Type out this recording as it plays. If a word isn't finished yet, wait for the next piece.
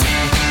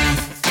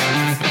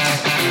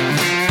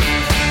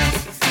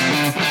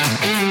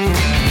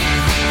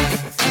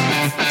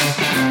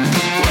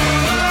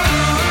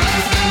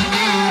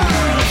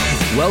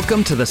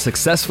Welcome to the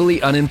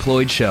Successfully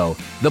Unemployed Show,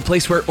 the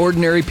place where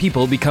ordinary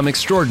people become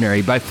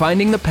extraordinary by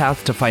finding the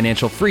path to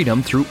financial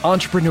freedom through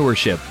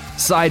entrepreneurship,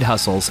 side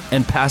hustles,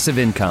 and passive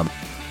income.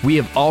 We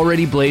have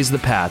already blazed the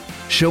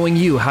path, showing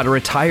you how to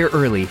retire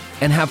early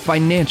and have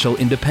financial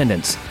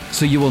independence,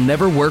 so you will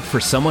never work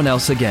for someone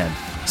else again.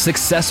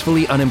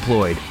 Successfully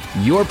Unemployed,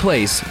 your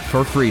place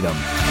for freedom.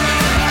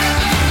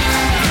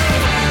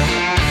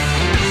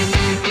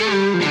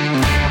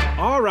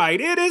 All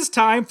right, it is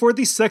time for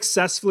the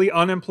Successfully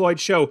Unemployed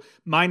Show.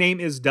 My name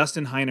is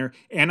Dustin Heiner,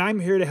 and I'm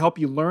here to help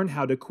you learn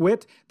how to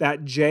quit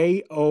that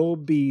job,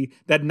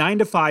 that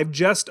 9-to-5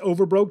 just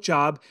over broke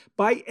job,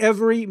 by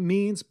every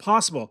means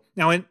possible.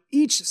 Now, in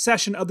each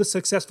session of the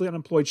Successfully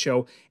Unemployed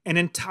Show, an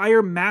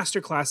entire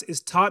masterclass is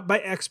taught by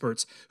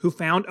experts who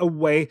found a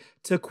way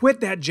to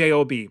quit that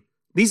job.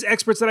 These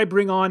experts that I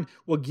bring on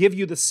will give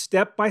you the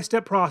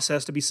step-by-step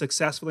process to be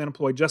successfully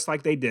unemployed, just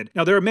like they did.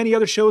 Now, there are many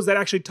other shows that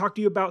actually talk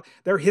to you about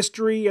their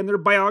history and their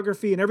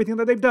biography and everything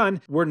that they've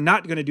done. We're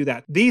not going to do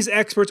that. These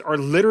experts are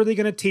literally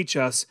going to teach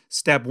us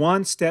step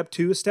 1, step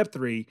 2, step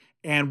 3,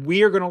 and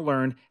we are going to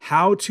learn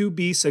how to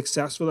be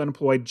successfully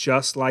unemployed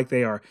just like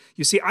they are.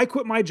 You see, I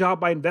quit my job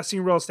by investing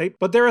in real estate,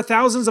 but there are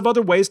thousands of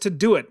other ways to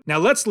do it. Now,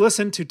 let's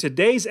listen to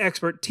today's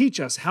expert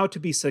teach us how to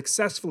be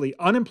successfully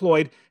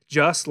unemployed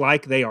just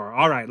like they are.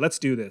 All right, let's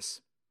do this.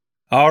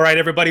 All right,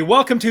 everybody,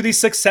 welcome to the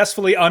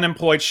Successfully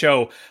Unemployed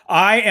Show.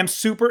 I am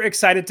super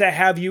excited to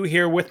have you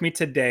here with me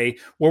today,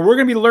 where we're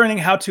going to be learning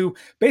how to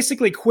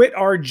basically quit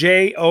our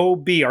job,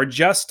 our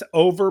just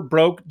over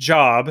broke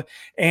job,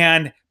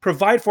 and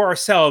provide for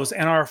ourselves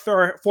and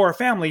for our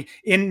family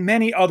in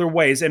many other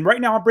ways. And right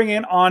now I'm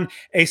bringing on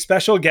a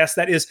special guest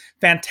that is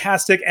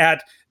fantastic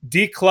at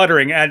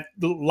decluttering, at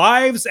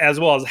lives as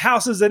well as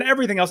houses and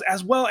everything else,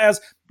 as well as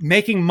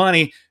making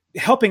money,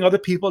 helping other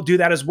people do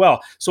that as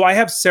well. So I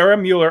have Sarah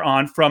Mueller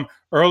on from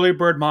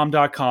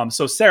earlybirdmom.com.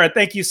 So Sarah,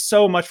 thank you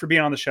so much for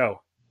being on the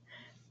show.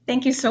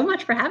 Thank you so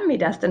much for having me,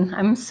 Dustin.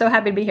 I'm so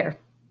happy to be here.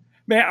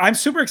 Man, I'm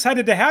super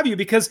excited to have you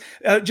because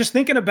just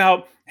thinking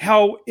about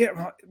how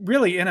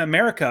really in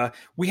America,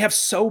 we have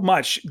so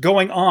much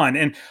going on.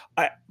 And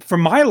for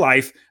my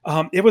life,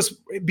 it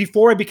was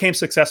before I became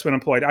successfully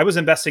employed. I was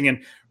investing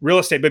in real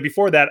estate, but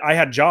before that, I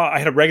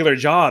had a regular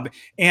job.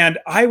 And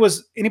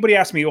anybody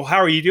asked me, well, how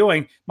are you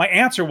doing? My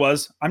answer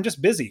was, I'm just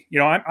busy.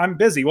 I'm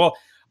busy. Well,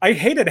 I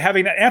hated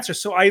having that answer.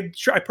 So I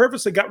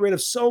purposely got rid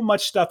of so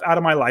much stuff out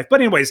of my life.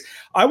 But anyways,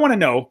 I want to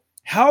know,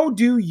 how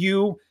do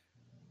you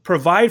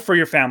provide for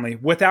your family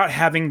without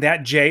having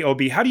that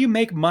job? How do you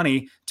make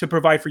money to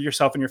provide for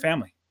yourself and your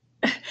family?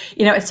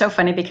 It's so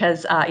funny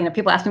because,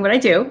 people ask me what I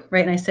do,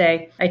 right? And I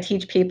say, I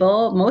teach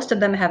people, most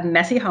of them have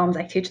messy homes.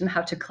 I teach them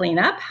how to clean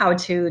up, how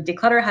to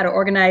declutter, how to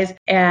organize.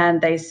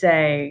 And they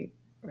say,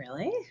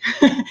 really?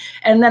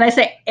 And then I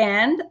say,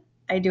 and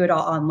I do it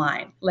all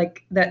online.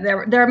 Like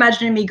they're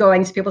imagining me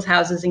going to people's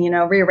houses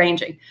and,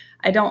 rearranging.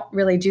 I don't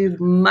really do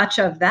much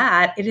of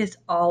that. It is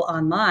all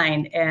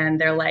online. And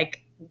they're like,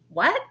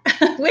 what?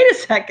 Wait a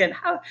second.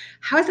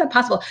 How is that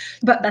possible?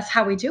 But that's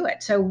how we do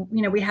it. So,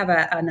 we have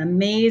an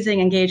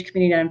amazing engaged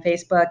community on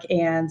Facebook,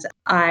 and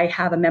I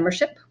have a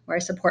membership where I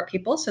support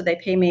people. So they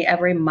pay me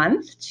every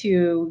month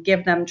to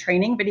give them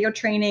training, video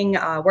training,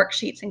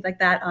 worksheets, things like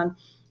that on,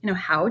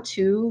 how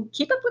to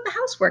keep up with the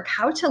housework,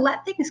 how to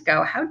let things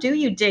go. How do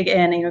you dig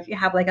in? If you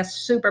have like a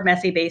super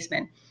messy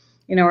basement,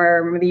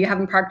 or maybe you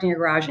haven't parked in your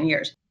garage in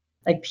years.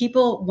 Like,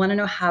 people want to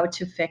know how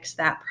to fix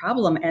that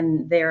problem,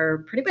 and they're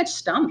pretty much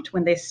stumped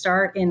when they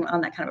start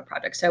on that kind of a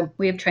project. So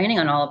we have training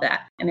on all of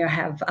that, and you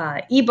have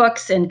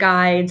ebooks and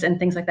guides and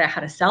things like that, how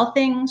to sell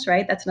things,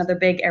 right? That's another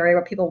big area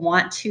where people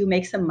want to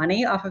make some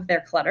money off of their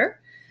clutter.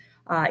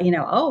 We're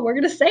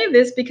going to save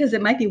this because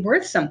it might be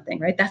worth something,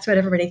 right? That's what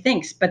everybody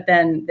thinks. But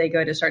then they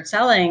go to start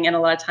selling, and a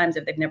lot of times,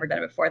 if they've never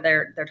done it before,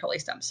 they're totally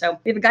stumped. So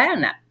we have a guide on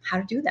that, how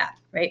to do that,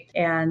 right?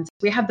 And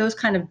we have those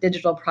kind of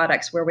digital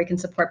products where we can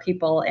support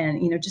people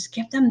and, just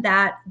give them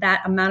that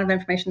amount of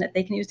information that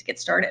they can use to get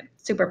started.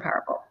 Super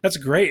powerful. That's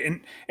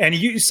great. And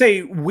you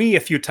say we a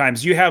few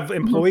times. You have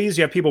employees,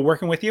 you have people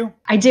working with you?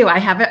 I do. I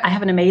have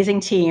an amazing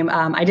team.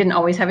 I didn't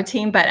always have a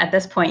team, but at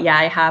this point, yeah,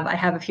 I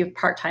have a few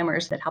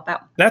part-timers that help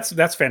out.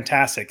 That's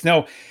fantastic.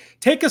 Now,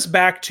 take us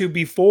back to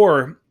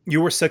before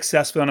you were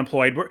successfully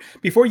unemployed,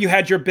 before you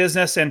had your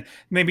business and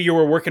maybe you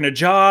were working a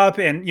job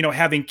and,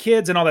 having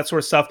kids and all that sort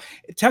of stuff.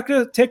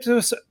 Take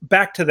us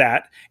back to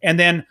that. And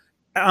then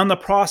on the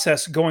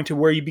process going to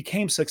where you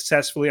became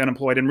successfully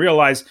unemployed and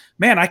realized,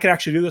 man, I could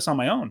actually do this on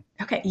my own.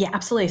 Okay. Yeah,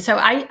 absolutely. So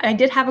I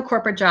did have a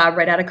corporate job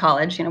right out of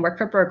college, worked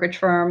for a brokerage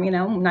firm,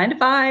 9 to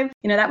 5,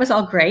 that was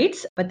all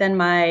great. But then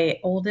my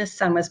oldest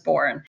son was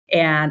born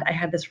and I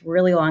had this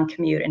really long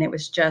commute, and it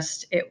was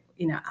just,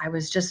 I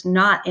was just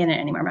not in it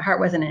anymore. My heart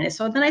wasn't in it.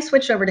 So then I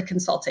switched over to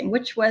consulting,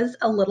 which was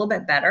a little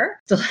bit better.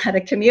 Still had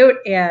a commute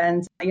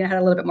and, had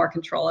a little bit more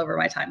control over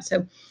my time.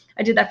 So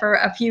I did that for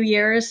a few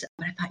years,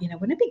 but I thought,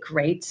 wouldn't it be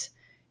great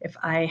if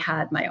I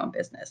had my own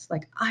business.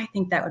 Like, I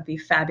think that would be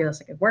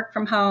fabulous. I could work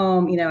from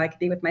home, I could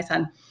be with my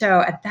son.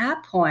 So at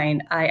that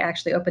point, I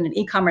actually opened an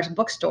e-commerce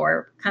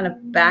bookstore kind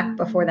of back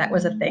before that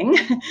was a thing.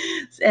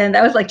 And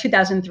that was like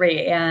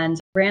 2003, and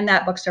ran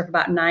that bookstore for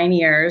about 9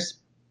 years.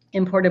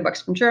 Imported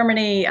books from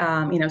Germany,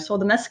 sold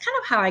them. That's kind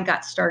of how I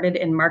got started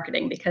in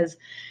marketing because,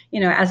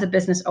 as a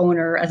business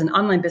owner, as an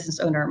online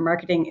business owner,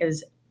 marketing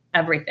is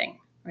everything,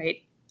 right?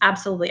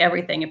 Absolutely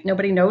everything. If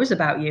nobody knows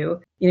about you,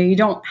 you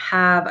don't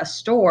have a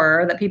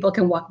store that people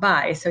can walk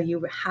by. So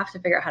you have to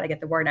figure out how to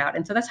get the word out.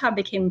 And so that's how I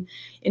became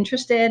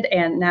interested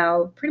and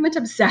now pretty much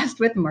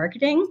obsessed with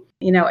marketing,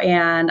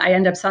 and I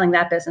ended up selling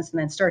that business and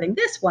then starting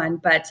this one.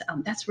 But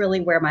that's really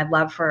where my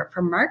love for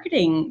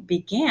marketing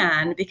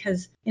began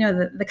because,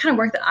 the kind of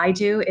work that I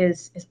do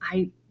is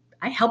I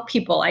help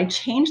people. I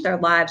change their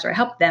lives, or I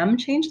help them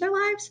change their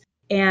lives.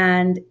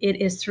 And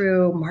it is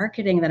through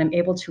marketing that I'm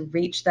able to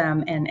reach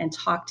them and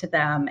talk to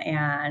them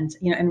and,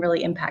 and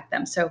really impact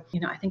them. So,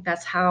 I think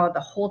that's how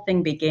the whole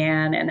thing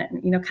began and,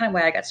 kind of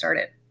why I got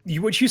started.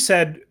 What you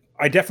said,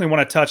 I definitely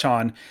want to touch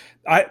on.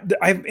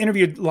 I've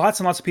interviewed lots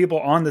and lots of people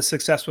on the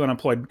Successfully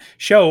Unemployed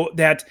show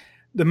that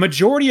the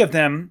majority of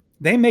them,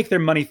 they make their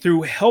money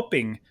through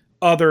helping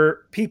other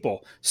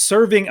people,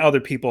 serving other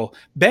people,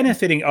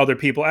 benefiting other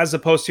people, as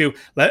opposed to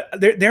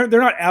they're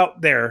not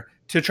out there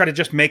to try to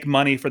just make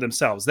money for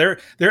themselves. They're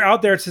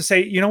out there to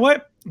say, you know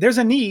what, there's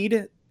a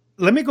need.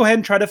 Let me go ahead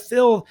and try to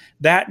fill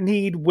that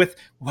need with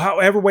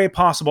however way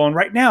possible. And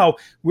right now,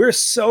 we're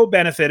so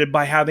benefited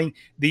by having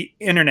the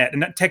internet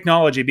and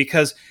technology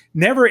because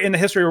never in the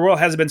history of the world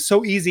has it been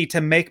so easy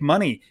to make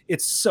money.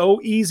 It's so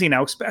easy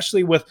now,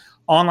 especially with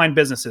online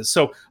businesses.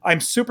 So I'm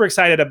super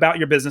excited about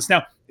your business.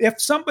 Now,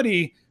 if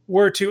somebody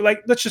were to,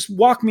 let's just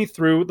walk me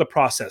through the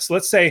process.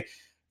 Let's say,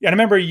 and I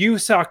remember you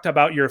talked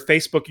about your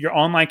Facebook, your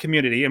online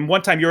community, and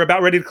one time you were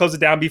about ready to close it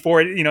down before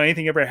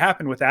anything ever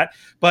happened with that.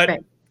 But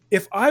right.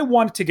 If I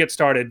wanted to get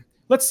started,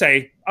 let's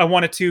say I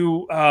wanted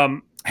to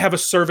have a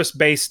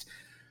service-based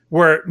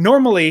where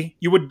normally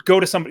you would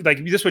go to somebody,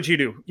 like this is what you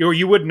do,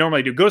 you would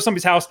normally do, go to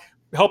somebody's house,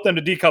 help them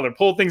to decolor,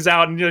 pull things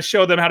out, and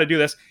show them how to do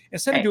this.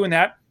 Instead of doing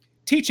that,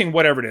 teaching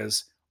whatever it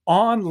is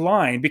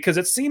online, because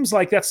it seems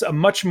like that's a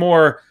much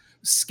more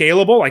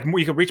scalable, like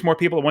you can reach more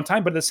people at one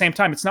time, but at the same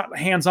time, it's not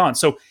hands-on.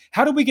 So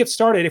how do we get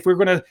started if we're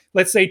going to,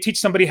 let's say, teach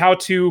somebody how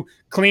to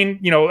clean,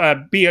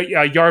 be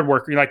a yard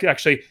worker, like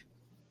actually,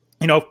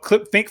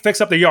 fix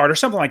up the yard or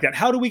something like that?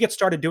 How do we get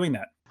started doing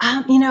that?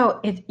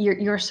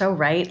 You're so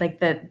right.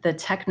 Like the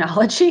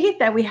technology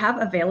that we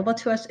have available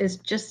to us is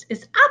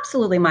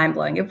absolutely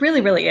mind-blowing. It really,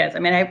 really is. I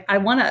mean, I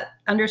want to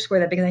underscore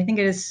that because I think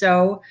it is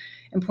so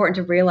important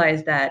to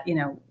realize that,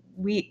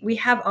 we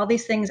have all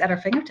these things at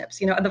our fingertips,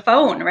 the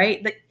phone,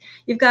 right?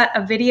 You've got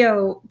a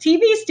video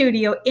TV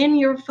studio in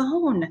your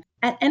phone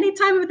at any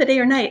time of the day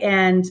or night.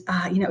 And,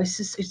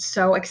 it's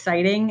so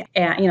exciting.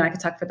 And, I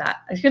could talk for that.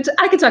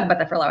 I could talk about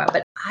that for a while,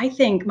 but I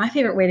think my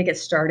favorite way to get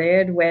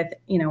started with,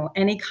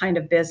 any kind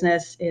of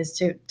business is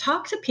to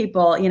talk to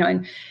people,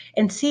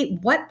 and see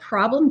what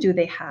problem do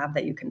they have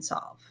that you can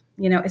solve.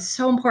 It's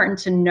so important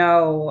to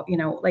know,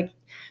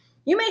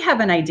 you may have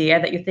an idea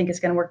that you think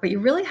is going to work, but you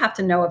really have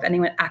to know if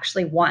anyone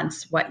actually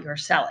wants what you're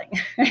selling,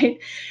 right?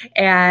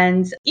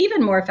 And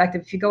even more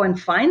effective if you go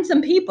and find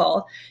some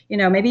people,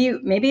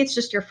 maybe it's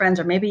just your friends,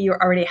 or maybe you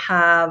already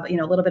have, a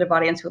little bit of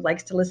audience who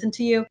likes to listen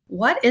to you.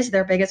 What is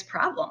their biggest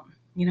problem?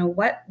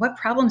 What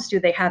problems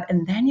do they have?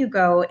 And then you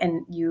go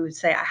and you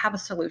say, I have a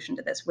solution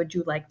to this. Would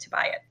you like to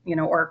buy it?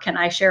 Or can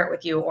I share it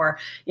with you? Or,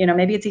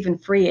 maybe it's even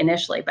free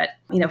initially, but,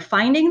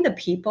 finding the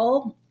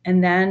people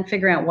and then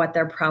figuring out what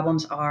their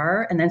problems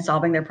are and then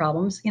solving their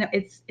problems,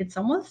 it's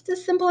almost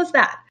as simple as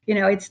that.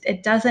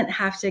 It doesn't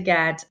have to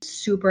get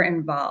super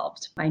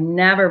involved. I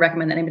never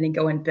recommend that anybody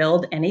go and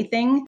build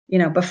anything,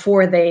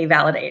 before they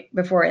validate,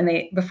 before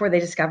they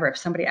discover if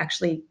somebody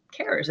actually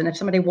cares and if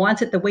somebody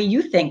wants it the way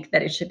you think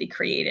that it should be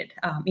created.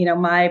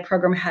 My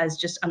program has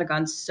just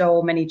undergone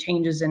so many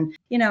changes and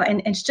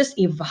it's just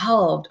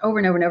evolved over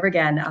and over and over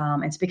again.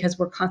 It's because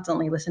we're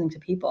constantly listening to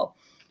people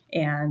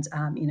and,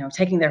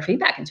 taking their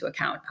feedback into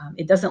account.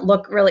 It doesn't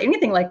look really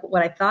anything like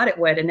what I thought it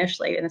would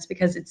initially. And it's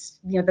because it's,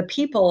 the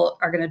people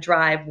are going to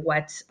drive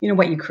what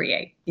you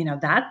create.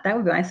 That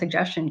would be my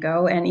suggestion.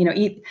 Go and,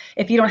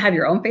 if you don't have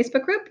your own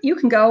Facebook group, you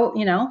can go,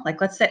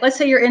 let's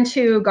say you're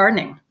into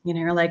gardening,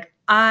 you're like,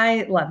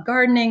 I love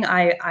gardening.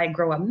 I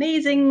grow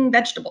amazing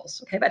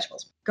vegetables. Okay,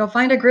 vegetables. Go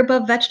find a group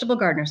of vegetable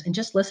gardeners and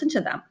just listen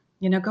to them.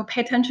 Go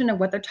pay attention to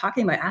what they're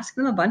talking about. Ask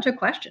them a bunch of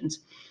questions.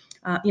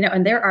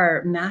 And there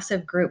are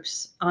massive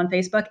groups on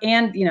Facebook,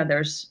 and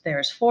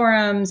there's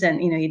forums, and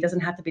it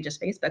doesn't have to be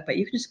just Facebook, but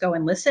you can just go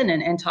and listen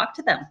and talk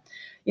to them.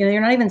 You're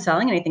not even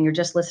selling anything. You're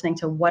just listening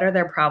to what are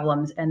their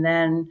problems, and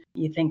then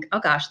you think, oh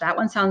gosh, that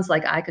one sounds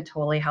like I could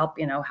totally help.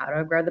 How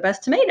to grow the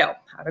best tomato,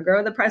 how to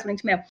grow the prize-winning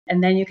tomato,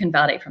 and then you can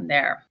validate from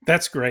there.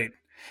 That's great.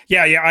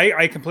 Yeah,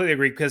 I completely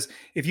agree, because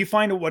if you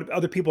find what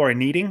other people are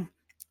needing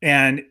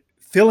and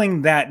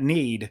filling that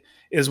need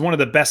is one of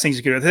the best things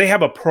you can do. They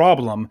have a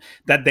problem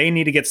that they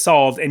need to get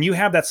solved, and you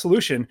have that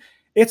solution.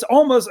 it's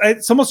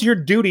almost your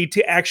duty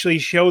to actually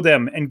show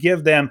them and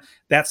give them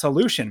that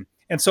solution.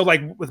 And so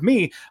like with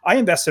me, I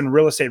invest in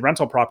real estate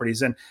rental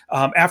properties. And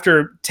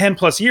after 10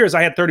 plus years,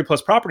 I had 30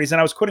 plus properties and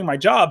I was quitting my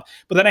job.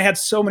 But then I had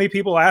so many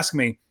people ask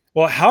me,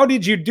 well, how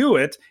did you do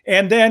it?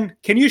 And then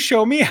can you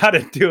show me how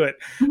to do it?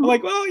 I'm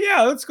like, well,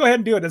 yeah, let's go ahead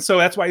and do it. And so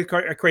that's why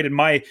I created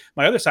my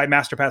other side,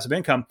 Master Passive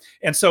Income.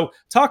 And so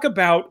talk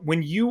about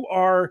when you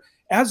are,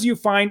 as you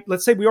find,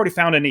 let's say we already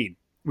found a need.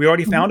 We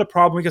already found a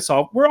problem we could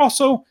solve. We're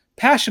also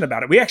passionate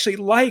about it. We actually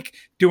like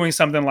doing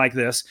something like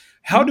this.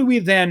 How do we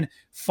then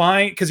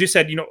find, because you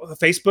said,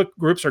 Facebook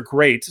groups are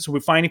great. So we're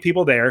finding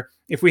people there.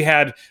 If we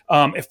had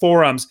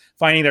forums,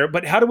 finding there,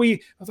 but how do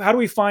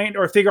we find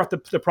or figure out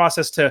the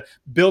process to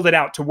build it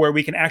out to where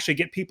we can actually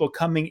get people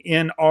coming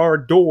in our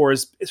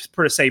doors,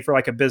 per se, for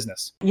like a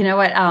business? You know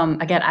what?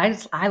 Again,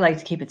 I like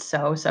to keep it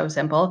so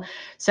simple.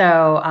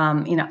 So,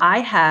 I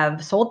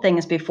have sold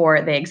things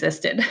before they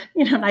existed.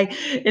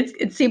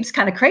 It seems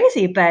kind of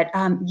crazy, but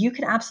you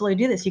can absolutely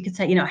do this. You could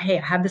say, hey,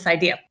 I have this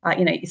idea.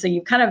 So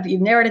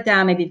you've narrowed it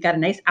down. Maybe you've got a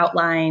nice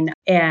outline,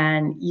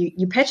 and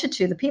you pitch it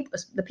to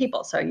the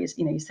people. So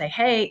you say,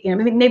 hey,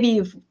 maybe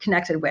you've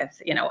connected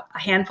with a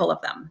handful of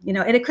them.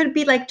 And it could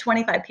be like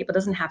 25 people. It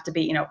doesn't have to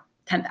be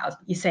 10,000.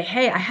 You say,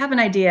 hey, I have an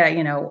idea.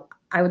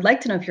 I would like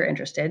to know if you're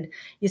interested.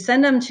 You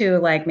send them to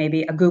like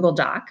maybe a Google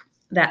Doc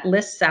that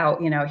lists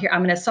out, here,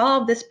 I'm going to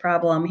solve this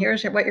problem.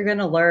 Here's what you're going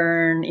to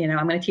learn.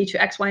 I'm going to teach you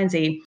X, Y, and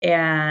Z.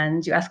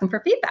 And you ask them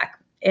for feedback.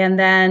 And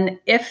then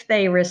if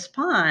they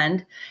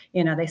respond,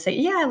 they say,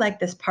 yeah, I like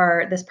this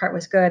part. This part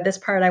was good. This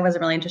part I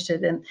wasn't really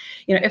interested in.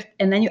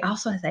 And then you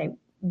also say,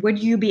 would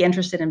you be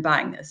interested in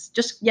buying this?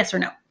 Just yes or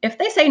no. If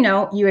they say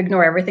no, you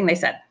ignore everything they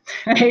said,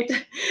 right?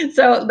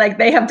 So like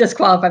they have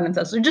disqualified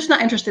themselves. They're just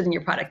not interested in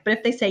your product. But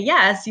if they say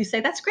yes, you say,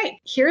 that's great.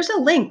 Here's a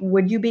link.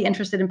 Would you be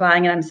interested in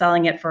buying it? I'm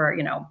selling it for,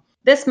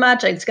 this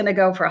much. It's going to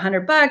go for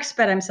 $100,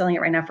 but I'm selling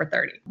it right now for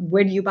 30.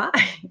 Would you buy?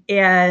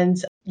 And,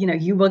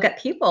 you will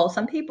get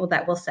some people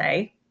that will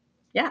say,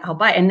 yeah, I'll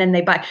buy. And then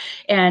they buy.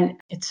 And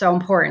it's so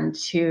important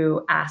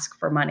to ask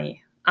for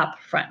money up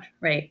front,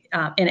 right?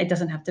 And it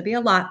doesn't have to be a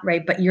lot,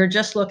 right? But you're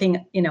just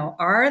looking,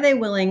 are they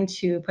willing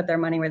to put their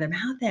money where their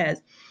mouth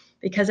is?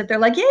 Because if they're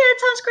like, yeah, it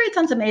sounds great, it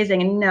sounds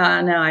amazing, and no,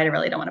 I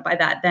really don't want to buy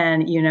that,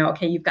 then,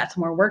 okay, you've got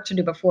some more work to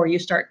do before you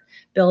start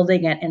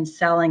building it and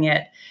selling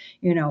it,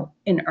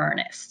 in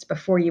earnest,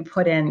 before you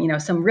put in,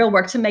 some real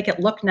work to make it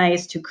look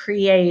nice, to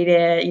create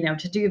it,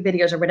 to do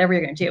videos or whatever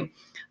you're going to do.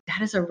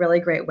 That is a really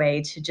great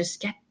way to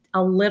just get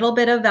a little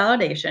bit of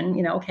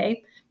validation.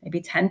 Okay, maybe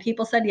 10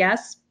 people said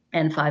yes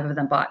and 5 of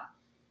them bought.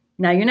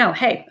 Now,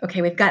 hey,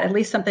 okay, we've got at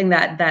least something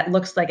that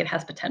looks like it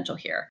has potential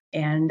here.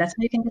 And that's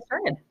how you can get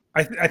started.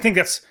 I think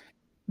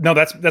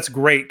that's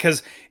great,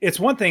 because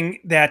it's one thing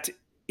that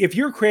if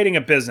you're creating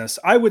a business,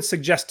 I would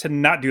suggest to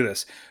not do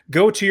this.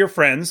 Go to your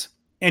friends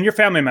and your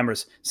family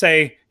members.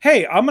 Say,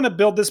 hey, I'm going to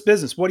build this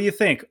business. What do you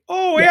think?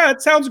 Oh, yeah,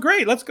 it sounds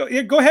great. Let's go.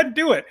 Yeah, go ahead and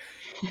do it.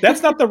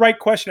 That's not the right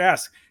question to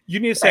ask.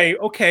 You need to say,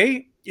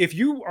 okay, if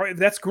you are,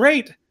 that's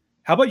great.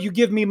 How about you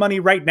give me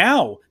money right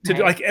now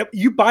to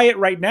you buy it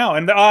right now?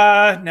 And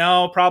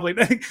no, probably.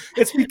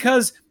 It's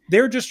because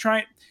they're just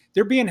trying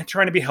to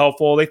be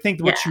helpful. They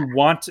think what you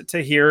want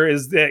to hear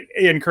is the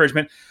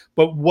encouragement.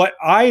 But what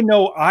I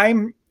know,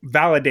 I'm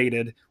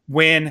validated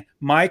when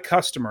my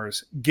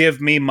customers give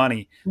me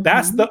money.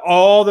 That's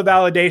all the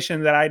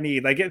validation that I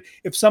need. Like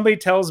if somebody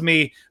tells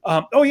me,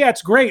 oh yeah,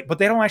 it's great, but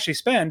they don't actually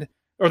spend,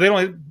 or they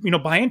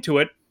don't, buy into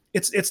it.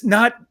 It's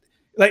not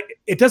like,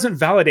 it doesn't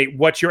validate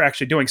what you're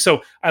actually doing.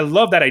 So I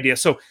love that idea.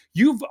 So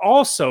you've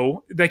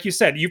also, like you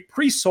said, you've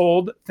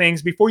pre-sold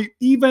things before you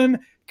even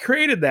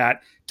created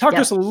that. Talk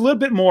to us a little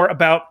bit more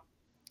about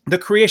the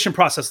creation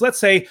process. Let's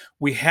say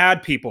we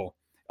had people,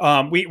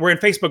 we're in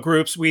Facebook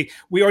groups. We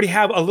already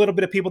have a little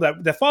bit of people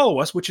that follow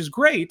us, which is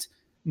great.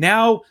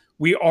 Now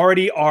we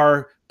already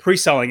are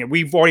pre-selling it.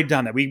 We've already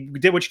done that. We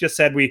did what you just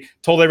said. We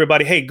told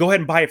everybody, hey, go ahead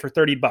and buy it for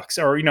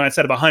 $30 or,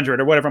 instead of 100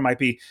 or whatever it might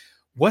be.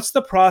 What's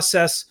the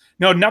process?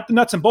 No, not the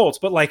nuts and bolts,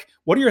 but like,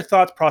 what are your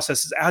thought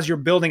processes as you're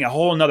building a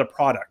whole another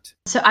product?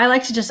 So I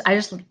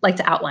just like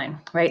to outline,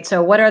 right?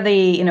 So what are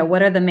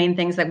the main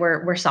things that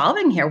we're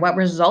solving here? What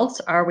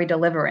results are we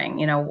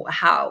delivering?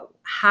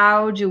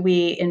 How do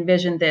we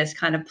envision this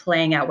kind of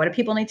playing out? What do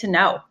people need to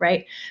know,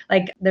 right?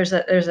 Like there's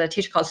a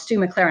teacher called Stu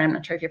McLaren. I'm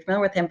not sure if you're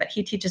familiar with him, but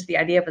he teaches the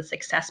idea of a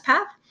success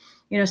path.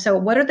 So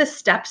what are the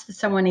steps that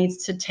someone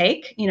needs to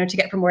take, to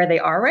get from where they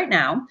are right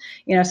now?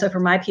 So for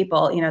my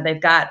people,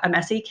 they've got a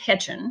messy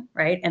kitchen,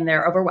 right? And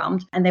they're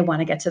overwhelmed and they want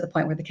to get to the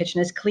point where the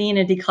kitchen is clean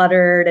and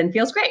decluttered and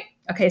feels great.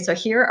 Okay, so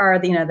here are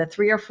the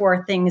 3 or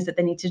 4 things that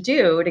they need to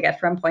do to get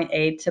from point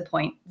A to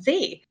point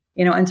Z.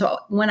 And so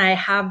when I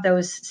have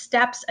those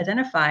steps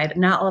identified,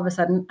 now all of a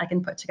sudden I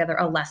can put together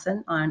a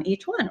lesson on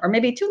each one, or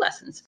maybe 2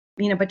 lessons,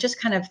 but just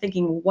kind of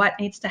thinking what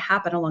needs to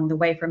happen along the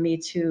way for me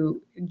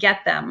to get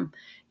them,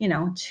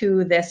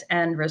 to this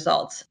end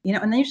result, and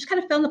then you just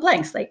kind of fill in the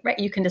blanks, like, right,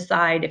 you can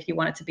decide if you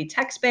want it to be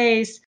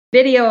text-based,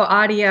 video,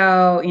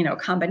 audio,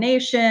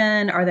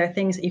 combination. Are there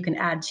things that you can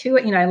add to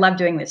it? I love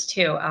doing this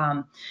too.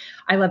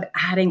 I love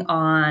adding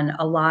on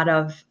a lot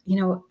of,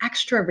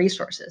 extra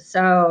resources.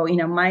 So,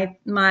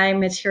 my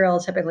material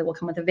typically will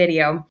come with a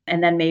video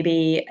and then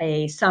maybe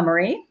a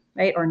summary,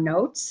 right? Or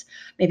notes,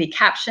 maybe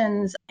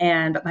captions.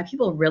 But my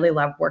people really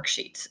love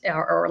worksheets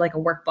or like a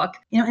workbook.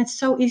 It's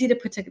so easy to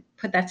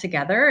put that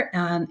together.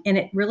 And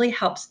it really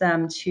helps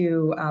them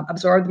to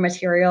absorb the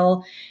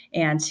material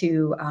and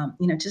to,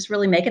 just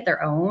really make it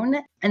their own.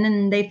 And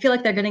then they feel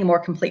like they're getting a more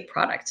complete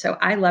product. So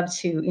I love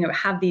to,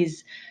 have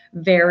these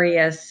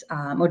various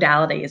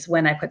modalities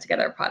when I put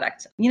together a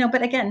product,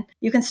 but again,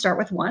 you can start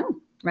with one,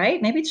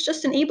 right? Maybe it's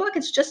just an ebook.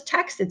 It's just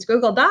text. It's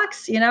Google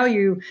Docs.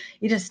 You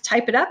just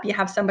type it up, you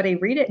have somebody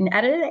read it and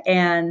edit it,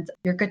 and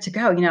you're good to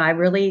go.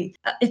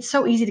 It's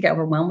so easy to get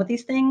overwhelmed with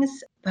these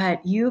things,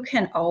 but you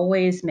can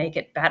always make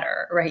it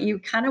better, right? You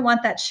kind of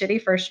want that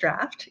shitty first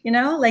draft,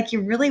 like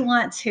you really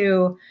want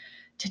to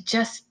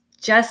just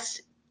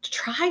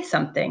try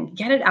something,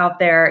 get it out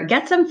there,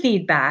 get some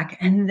feedback,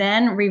 and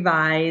then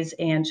revise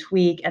and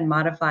tweak and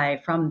modify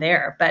from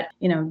there. But,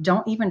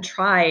 don't even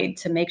try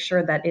to make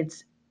sure that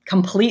it's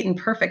complete and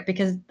perfect,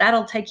 because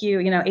that'll take you,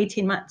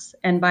 18 months.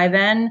 And by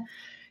then,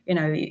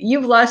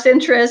 you've lost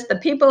interest, the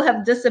people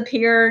have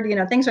disappeared,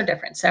 things are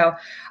different. So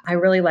I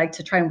really like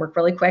to try and work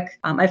really quick.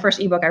 My first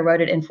ebook, I wrote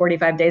it in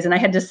 45 days. And I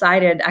had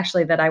decided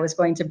actually that I was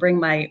going to bring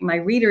my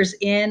readers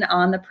in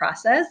on the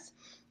process.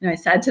 I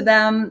said to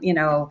them,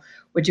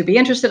 would you be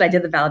interested? I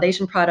did the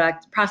validation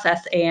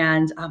process.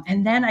 And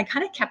then I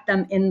kind of kept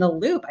them in the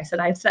loop. I said,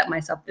 I've set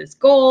myself this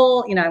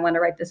goal. I want to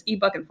write this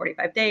ebook in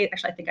 45 days.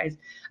 Actually,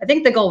 I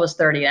think the goal was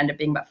 30. It ended up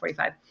being about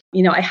 45.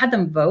 I had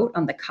them vote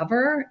on the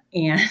cover,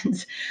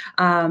 and,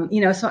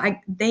 so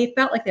they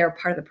felt like they were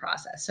part of the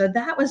process. So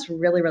that was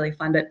really, really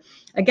fun. But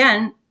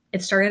again,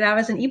 it started out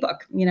as an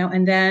ebook,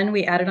 and then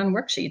we added on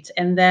worksheets,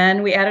 and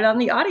then we added on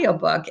the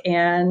audiobook,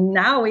 and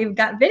now we've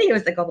got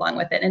videos that go along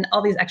with it and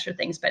all these extra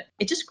things, but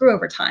it just grew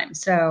over time.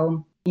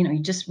 So, you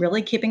just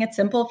really keeping it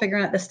simple,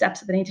 figuring out the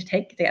steps that they need to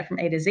take to get from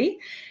A to Z,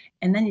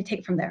 and then you take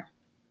it from there.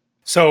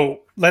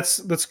 So let's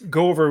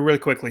go over really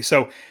quickly.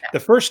 So the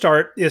first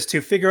start is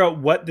to figure out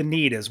what the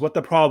need is, what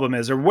the problem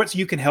is, or what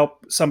you can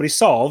help somebody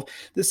solve.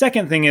 The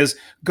second thing is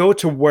go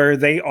to where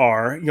they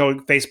are,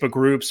 Facebook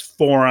groups,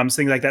 forums,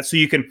 things like that. So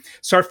you can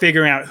start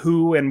figuring out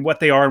who and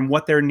what they are and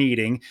what they're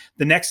needing.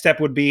 The next step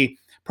would be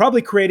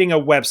probably creating a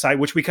website,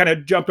 which we kind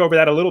of jumped over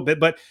that a little bit,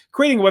 but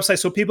creating a website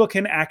so people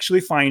can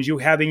actually find you,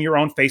 having your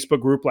own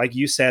Facebook group like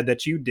you said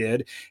that you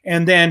did.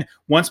 And then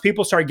once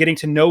people start getting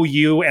to know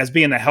you as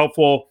being the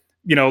helpful,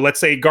 let's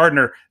say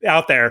gardener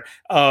out there.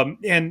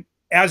 And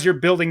as you're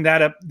building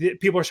that up,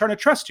 people are starting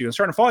to trust you and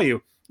starting to follow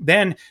you.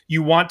 Then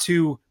you want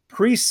to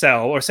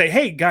pre-sell or say,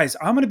 hey guys,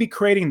 I'm going to be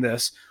creating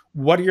this.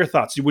 What are your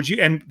thoughts? Would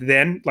you, and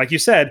then like you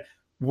said,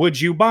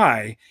 would you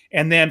buy?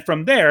 And then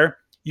from there,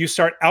 you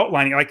start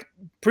outlining, like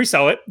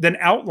pre-sell it, then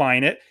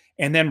outline it,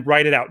 and then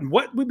write it out. And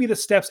what would be the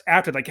steps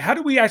after? Like, how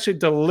do we actually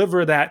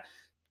deliver that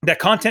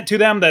content to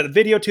them, that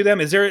video to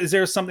them? Is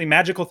there something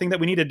magical thing that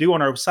we need to do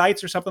on our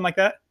sites or something like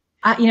that?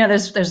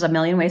 There's a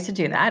million ways to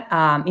do that.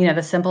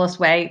 The simplest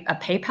way, a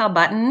PayPal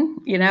button,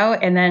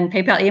 and then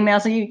PayPal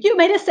emails you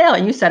made a sale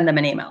and you send them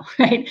an email,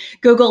 right?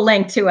 Google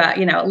link to a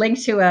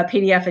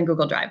PDF in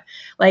Google Drive.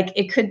 Like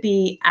it could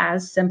be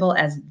as simple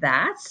as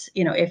that.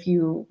 If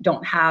you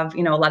don't have,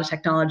 a lot of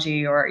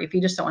technology, or if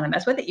you just don't want to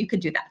mess with it, you could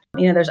do that.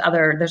 There's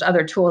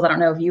other tools. I don't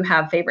know if you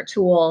have favorite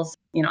tools.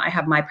 I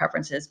have my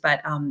preferences,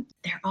 but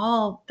they're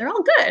all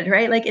good,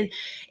 right?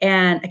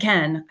 And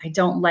again, I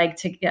don't like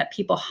to get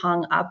people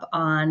hung up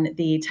on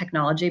the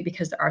technology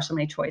because there are so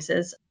many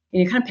choices.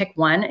 You kind of pick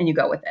one and you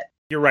go with it.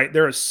 You're right.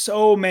 There are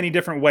so many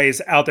different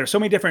ways out there, so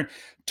many different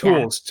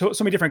tools, so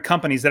many different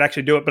companies that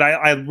actually do it. But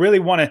I really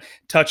want to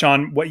touch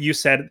on what you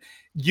said.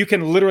 You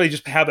can literally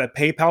just have a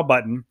PayPal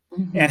button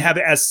and have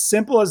it as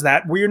simple as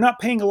that, where you're not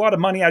paying a lot of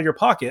money out of your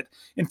pocket.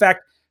 In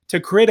fact, to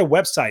create a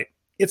website,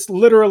 it's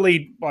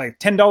literally like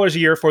 $10 a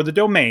year for the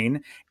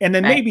domain, and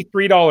then maybe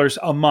 $3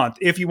 a month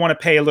if you want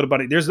to pay a little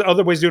bit. There's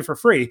other ways to do it for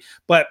free,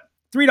 but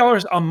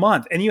 $3 a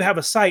month, and you have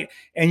a site,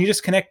 and you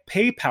just connect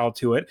PayPal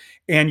to it,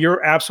 and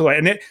you're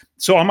absolutely.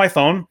 So on my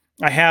phone,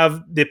 I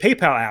have the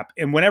PayPal app,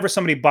 and whenever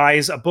somebody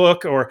buys a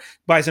book or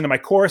buys into my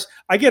course,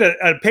 I get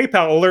a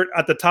PayPal alert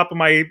at the top of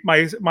my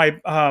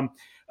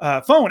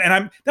phone,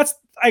 and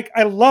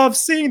I love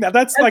seeing that.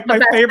 That's like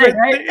my favorite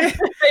thing.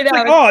 It's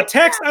like, a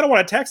text. I don't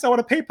want a text. I want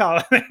a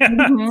PayPal.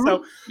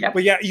 So,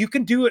 but yeah, you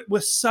can do it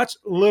with such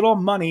little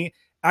money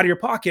out of your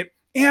pocket.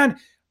 And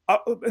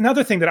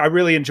another thing that I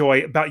really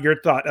enjoy about your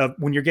thought of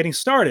when you're getting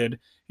started,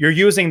 you're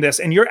using this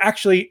and you're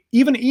actually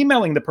even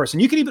emailing the person.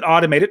 You can even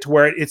automate it to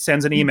where it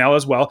sends an email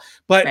as well,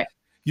 but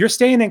you're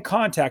staying in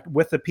contact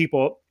with the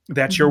people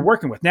that you're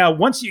working with. Now,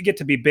 once you get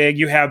to be big,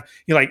 you have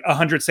like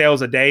 100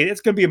 sales a day. It's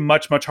going to be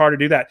much, much harder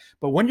to do that.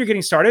 But when you're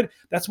getting started,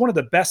 that's one of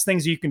the best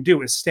things you can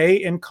do is stay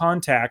in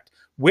contact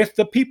with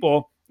the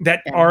people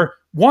that are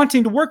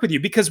wanting to work with you.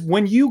 Because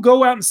when you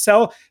go out and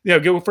sell,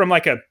 go from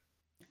like a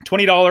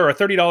 $20 or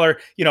 $30,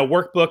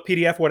 workbook,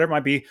 PDF, whatever it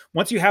might be.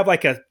 Once you have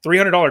like a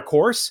 $300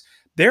 course,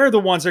 they're the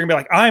ones that are gonna be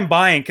like, I'm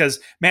buying because,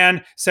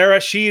 man, Sarah,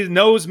 she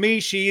knows me.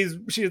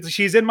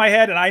 She's in my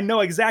head, and I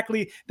know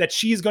exactly that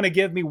she's going to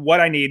give me what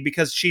I need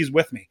because she's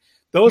with me.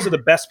 Those are the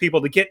best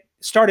people to get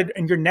started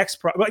in your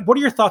next like, what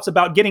are your thoughts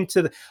about getting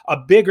to a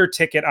bigger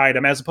ticket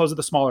item as opposed to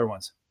the smaller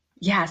ones?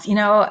 Yes,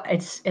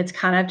 it's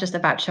kind of just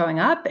about showing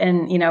up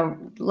and,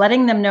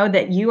 letting them know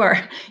that you're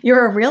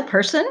a real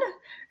person,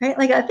 right?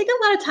 Like, I think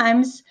a lot of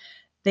times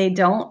they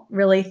don't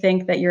really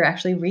think that you're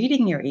actually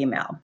reading your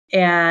email.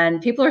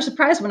 And people are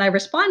surprised when I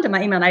respond to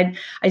my email. And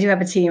I do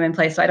have a team in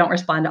place, so I don't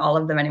respond to all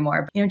of them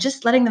anymore. But,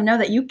 just letting them know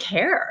that you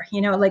care.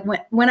 Like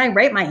when I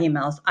write my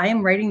emails, I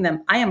am writing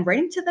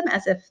to them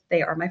as if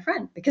they are my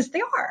friend, because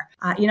they are.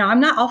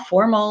 I'm not all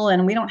formal,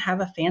 and we don't have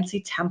a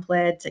fancy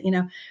template.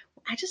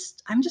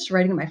 I'm just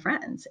writing to my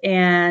friends,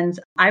 and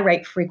I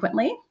write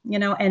frequently,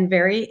 and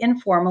very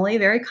informally,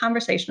 very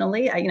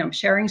conversationally. I'm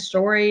sharing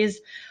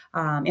stories.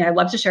 I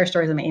love to share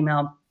stories in my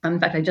email. In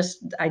fact, I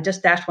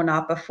just dashed one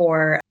off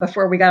before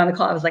we got on the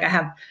call. I was like, I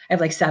have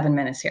like 7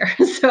 minutes here.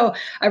 So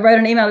I wrote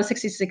an email to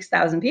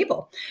 66,000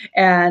 people,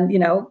 and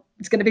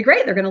it's going to be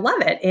great. They're going to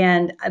love it.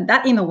 And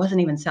that email wasn't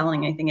even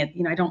selling anything.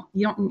 You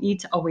don't need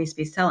to always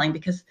be selling,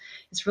 because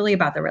it's really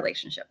about the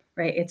relationship,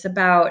 right? It's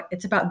about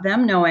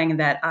them knowing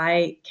that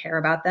I care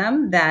about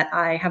them, that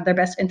I have their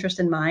best interest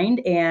in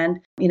mind.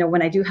 And,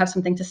 when I do have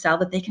something to sell,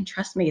 that they can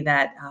trust me,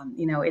 that,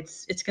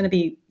 it's going to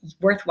be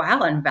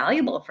worthwhile and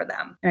valuable for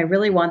them. And I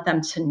really want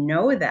them to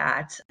know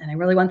that. And I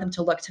really want them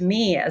to look to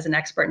me as an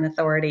expert and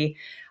authority,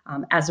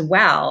 as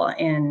well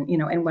in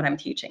what I'm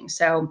teaching.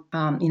 So,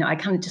 I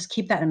kind of just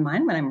keep that in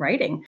mind when I'm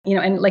writing,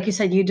 and like you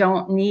said, you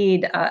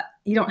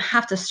don't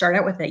have to start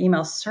out with the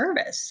email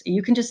service.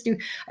 You can just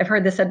I've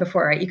heard this said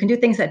before, right? You can do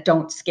things that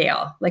don't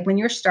scale. Like when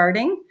you're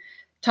starting,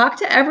 talk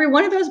to every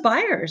one of those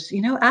buyers,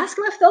 ask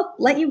them if they'll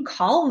let you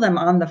call them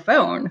on the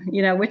phone,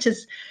 which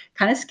is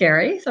kind of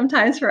scary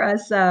sometimes for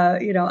us,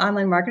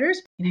 online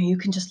marketers. You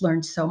can just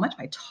learn so much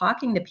by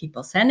talking to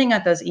people, sending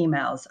out those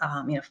emails,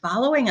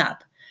 following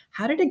up.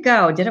 How did it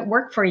go? Did it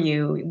work for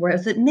you?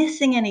 Was it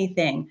missing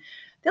anything?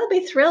 They'll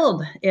be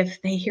thrilled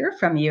if they hear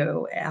from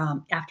you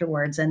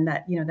afterwards, and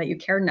that you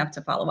cared enough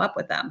to follow up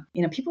with them.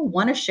 People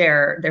want to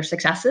share their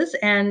successes,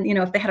 and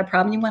if they had a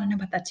problem, you want to know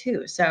about that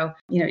too. So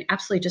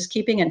absolutely, just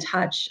keeping in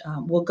touch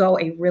will go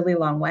a really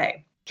long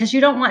way. Because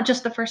you don't want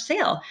just the first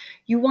sale.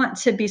 You want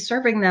to be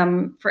serving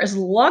them for as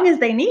long as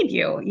they need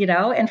you,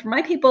 And for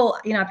my people,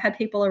 I've had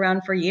people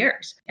around for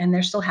years, and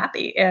they're still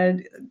happy.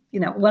 And,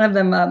 one of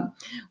them,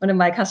 one of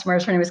my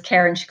customers, her name is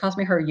Karen. She calls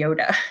me her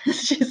Yoda.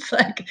 She's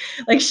like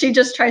she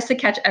just tries to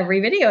catch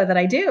every video that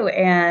I do,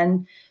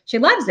 and she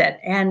loves it.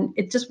 And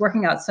it's just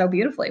working out so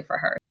beautifully for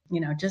her.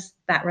 Just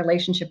that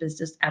relationship is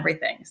just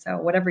everything. So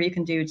whatever you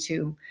can do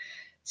to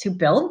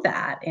build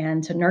that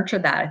and to nurture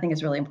that, I think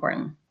is really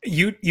important.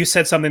 You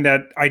said something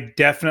that I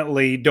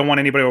definitely don't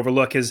want anybody to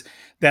overlook, is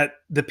that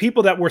the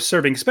people that we're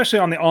serving, especially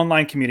on the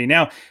online community.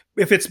 Now,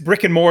 if it's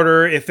brick and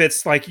mortar, if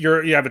it's like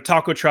you have a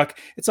taco truck,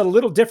 it's a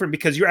little different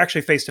because you're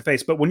actually face to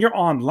face. But when you're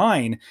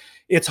online,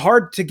 it's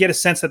hard to get a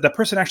sense that the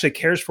person actually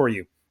cares for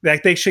you.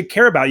 Like they should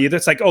care about you.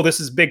 That's like, oh, this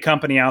is a big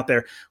company out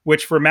there,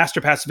 which for Master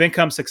Passive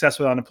Income,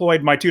 Successfully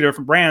Unemployed, my two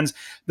different brands,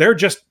 they're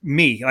just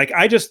me. Like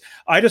I just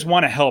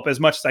want to help as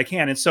much as I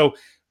can. And so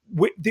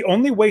the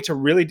only way to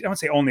really, I don't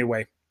say only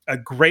way, a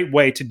great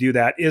way to do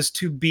that is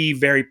to be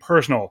very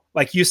personal.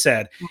 Like you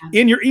said,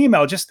 in your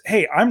email, just,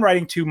 hey, I'm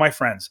writing to my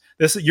friends.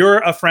 You're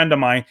a friend of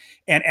mine.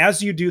 And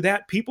as you do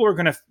that, people are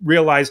going to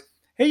realize,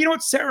 hey, you know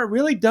what? Sarah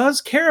really does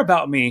care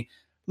about me.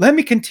 Let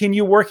me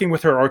continue working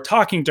with her or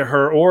talking to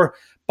her or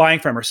buying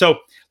from her. So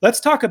let's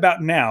talk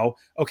about now.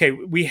 Okay,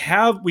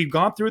 we've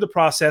gone through the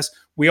process.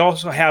 We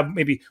also have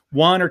maybe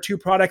 1 or 2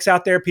 products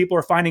out there. People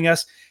are finding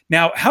us.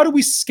 Now, how do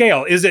we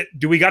scale?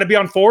 Do we got to be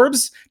on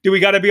Forbes? Do we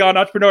got to be on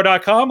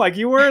entrepreneur.com like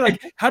you were?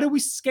 Like, how do we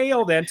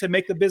scale then to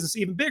make the business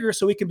even bigger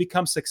so we can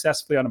become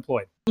successfully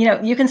unemployed?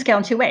 You can scale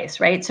in 2 ways,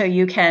 right? So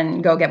you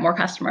can go get more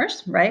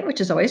customers, right? Which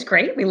is always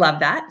great. We love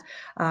that,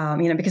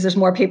 because there's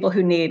more people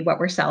who need what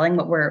we're selling,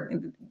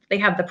 they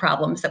have the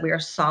problems that we are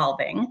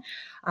solving.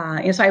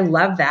 So I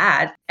love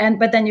that.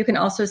 But then you can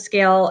also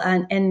scale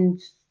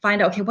and find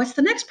out, okay, what's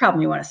the next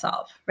problem you want to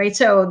solve, right?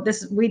 So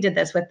we did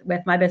this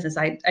with my business.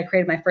 I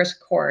created my first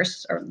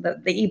course, or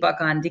the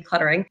ebook on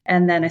decluttering.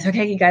 And then I said,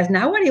 okay, you guys,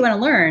 now what do you want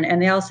to learn?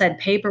 And they all said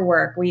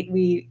paperwork.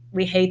 We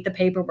hate the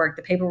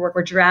paperwork.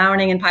 We're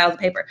drowning in piles of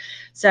paper.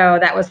 So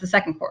that was the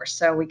second course.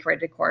 So I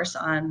created a course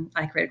on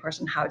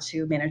how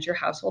to manage your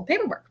household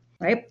paperwork,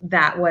 right?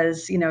 That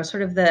was,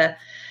 sort of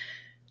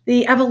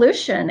the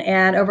evolution.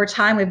 And over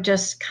time, we've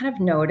just kind of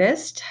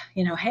noticed,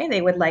 hey,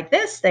 they would like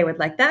this, they would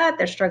like that,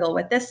 they struggle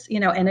with this,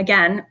 and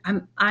again,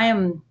 I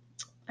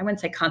wouldn't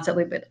say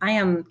constantly, but I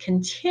am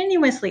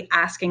continuously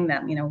asking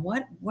them,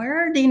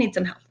 where do you need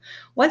some help?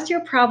 What's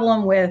your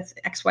problem with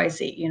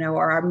XYZ?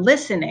 Or I'm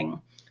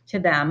listening to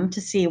them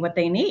to see what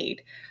they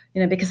need,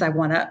 because I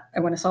want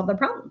to solve their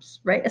problems,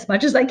 right? As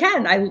much as I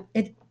can.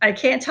 I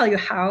can't tell you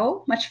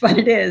how much fun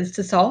it is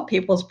to solve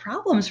people's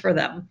problems for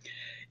them.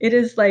 it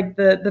is like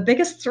the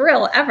biggest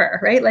thrill ever,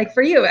 right? Like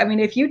for you, I mean,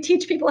 if you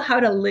teach people how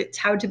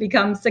to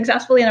become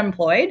successfully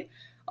unemployed,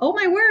 oh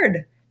my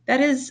word, that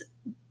is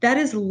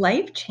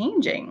life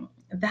changing.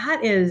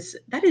 That is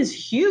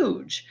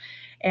huge.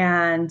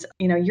 And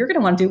you're going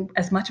to want to do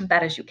as much of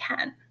that as you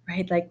can,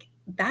 right? Like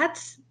that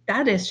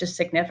is just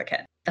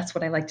significant. That's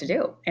what I like to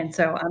do. And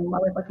so I'm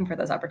always looking for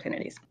those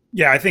opportunities.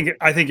 Yeah, I think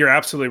you're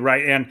absolutely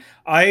right. And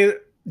I,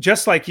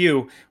 just like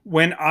you,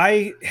 when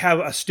I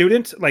have a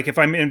student, like if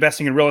I'm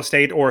investing in real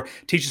estate or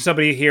teaching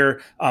somebody here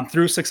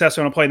through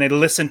Successful Unemployed, and they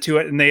listen to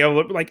it and they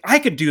are like, I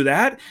could do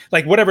that.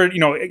 Like whatever,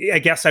 I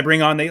guess I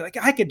bring on, they like,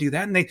 I could do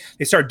that. And they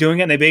start doing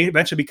it and they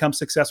eventually become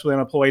successfully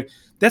unemployed.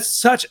 That's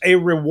such a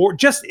reward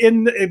just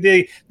in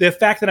the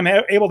fact that I'm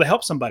able to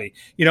help somebody.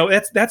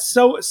 That's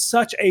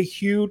such a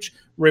huge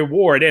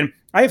reward. And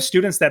I have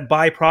students that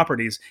buy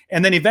properties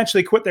and then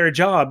eventually quit their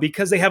job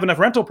because they have enough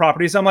rental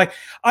properties. I'm like,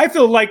 I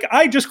feel like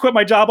I just quit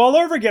my job all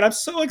over again. I'm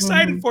so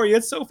excited for you.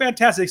 It's so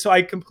fantastic. So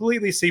I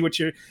completely understand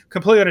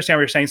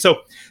what you're saying.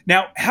 So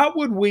now how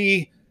would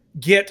we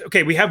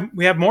okay, we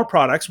have more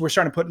products. We're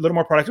starting to put a little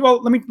more products.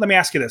 Well, let me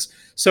ask you this.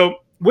 So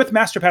with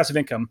Master Passive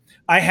Income,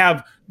 I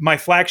have my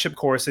flagship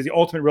course, the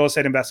Ultimate Real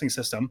Estate Investing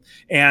System.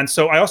 And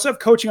so I also have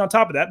coaching on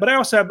top of that, but I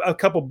also have a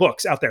couple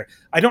books out there.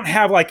 I don't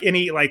have like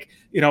any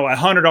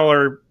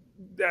 $100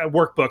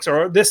 workbooks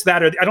or this,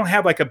 that, or I don't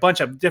have like a bunch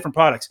of different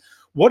products.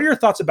 What are your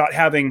thoughts about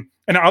having,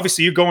 and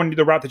obviously you go into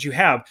the route that you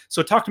have.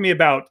 So talk to me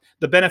about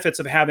the benefits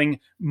of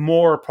having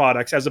more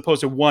products as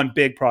opposed to one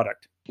big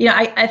product.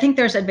 I think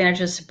there's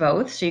advantages to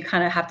both. So you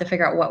kind of have to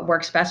figure out what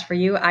works best for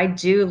you. I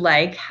do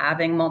like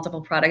having multiple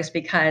products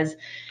because,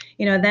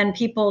 then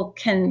people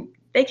can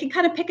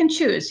kind of pick and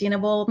choose,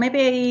 well,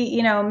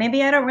 maybe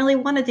I don't really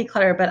want to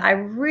declutter, but I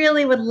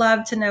really would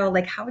love to know,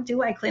 like, how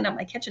do I clean up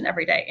my kitchen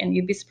every day? And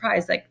you'd be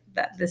surprised, like,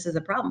 that this is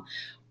a problem.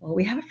 Well,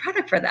 we have a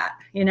product for that,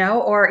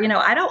 or,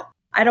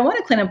 I don't want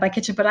to clean up my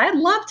kitchen, but I'd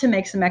love to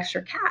make some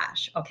extra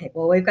cash. Okay,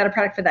 well, we've got a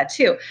product for that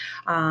too.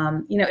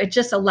 It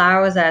just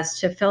allows us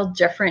to fill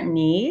different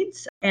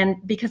needs. And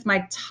because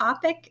my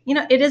topic,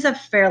 it is a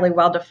fairly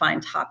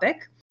well-defined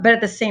topic, but at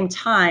the same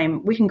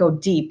time, we can go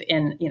deep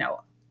in,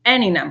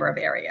 any number of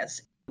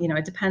areas.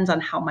 It depends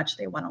on how much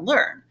they want to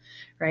learn,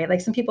 right?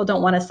 Like some people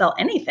don't want to sell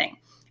anything.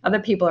 Other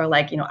people are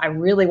like, I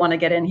really want to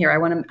get in here. I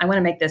want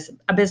to make this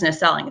a business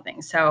selling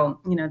thing.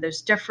 So,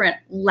 there's different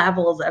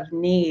levels of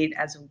need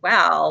as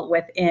well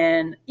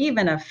within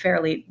even a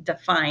fairly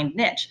defined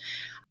niche.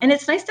 And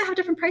it's nice to have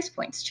different price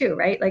points too,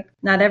 right? Like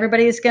not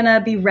everybody is going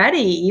to be ready,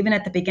 even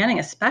at the beginning,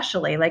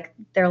 especially like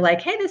they're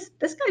like, hey, this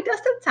guy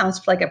Dustin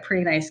sounds like a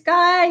pretty nice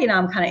guy.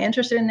 I'm kind of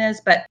interested in this,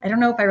 but I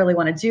don't know if I really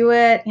want to do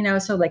it,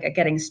 so like a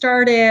getting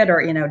started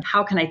or,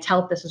 how can I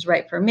tell if this is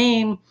right for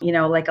me?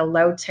 Like a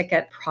low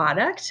ticket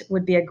product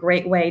would be a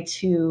great way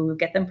to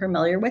get them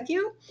familiar with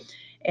you.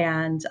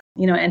 And,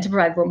 and to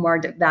provide more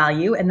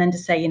value. And then to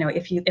say,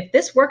 if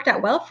this worked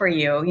out well for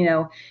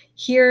you,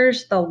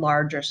 here's the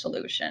larger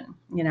solution,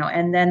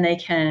 and then they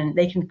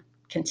can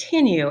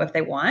continue if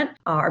they want,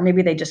 or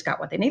maybe they just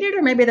got what they needed,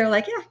 or maybe they're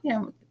like,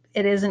 yeah,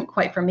 it isn't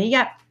quite for me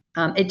yet.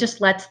 It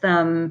just lets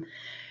them,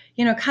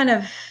 kind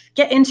of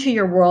get into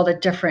your world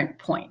at different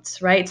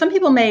points, right? Some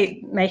people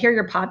may hear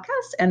your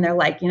podcast and they're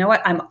like, you know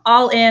what, I'm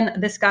all in.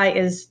 This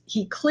guy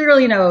he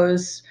clearly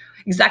knows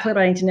exactly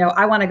what I need to know.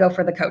 I want to go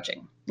for the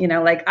coaching.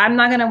 Like I'm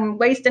not going to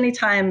waste any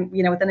time,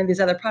 with any of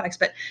these other products,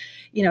 but,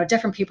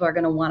 different people are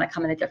going to want to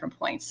come in at different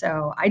points.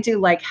 So I do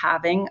like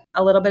having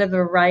a little bit of a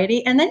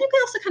variety, and then you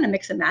can also kind of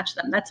mix and match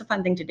them. That's a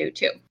fun thing to do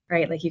too,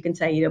 right? Like you can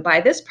say, buy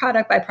this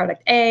product, buy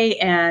product A,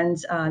 and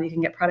you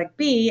can get product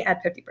B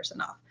at 50%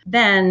 off.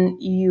 Then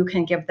you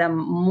can give them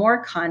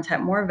more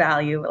content, more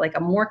value, like a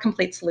more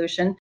complete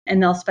solution,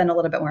 and they'll spend a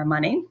little bit more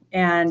money.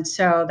 And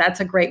so that's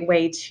a great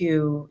way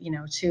to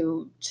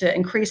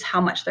increase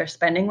how much they're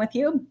spending with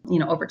you,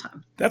 over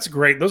time. That's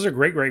great. Those are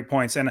great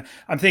points. And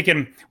I'm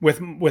thinking with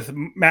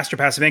Master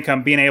Passive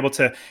Income, being able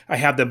to, I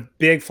have the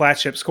big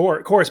flagship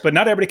course, but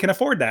not everybody can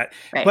afford that.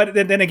 Right. But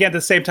then again, at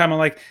the same time, I'm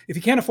like, if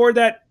you can't afford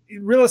that,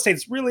 real estate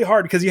is really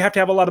hard because you have to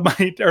have a lot of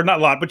money, or not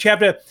a lot, but you have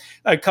to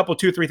a couple,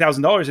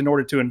 $2,000-$3,000 in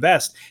order to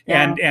invest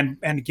and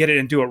get it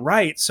and do it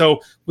right. So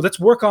let's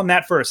work on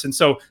that first. And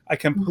so I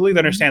completely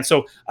understand.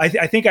 So I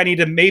think I need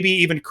to maybe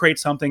even create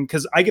something,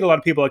 because I get a lot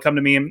of people that come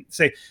to me and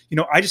say,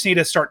 I just need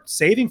to start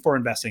saving for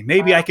investing.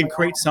 Maybe I can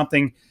create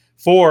something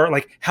for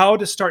like how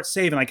to start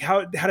saving, like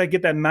how to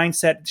get that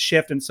mindset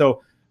shift. And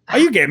so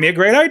you gave me a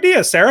great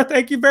idea, Sarah.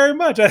 Thank you very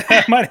much.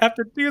 I might have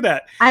to do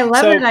that. I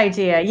love that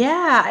idea.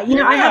 Yeah.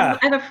 I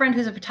have a friend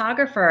who's a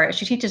photographer.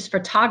 She teaches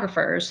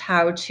photographers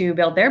how to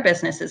build their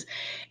businesses.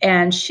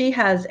 And she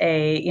has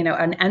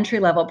an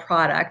entry-level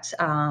product.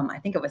 I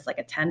think it was like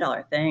a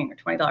 $10 thing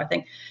or $20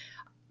 thing.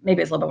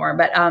 Maybe it's a little bit more,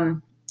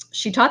 but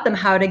she taught them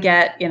how to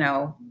get,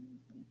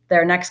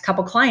 their next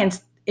couple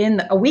clients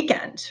in a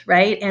weekend.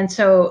 Right. And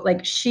so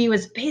like she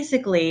was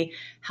basically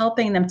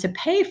helping them to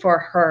pay for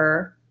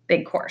her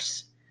big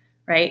course.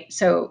 Right.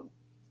 So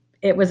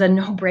it was a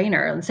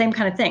no-brainer. The same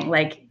kind of thing.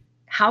 Like,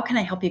 how can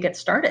I help you get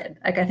started?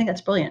 Like, I think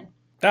that's brilliant.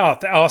 Oh,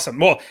 awesome.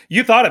 Well,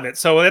 you thought of it.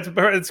 So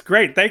it's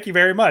great. Thank you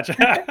very much.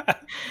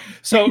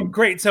 So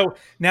great. So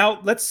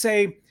now let's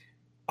say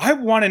I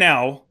want to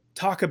now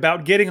talk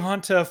about getting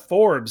onto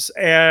Forbes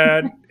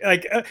and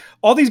like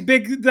all these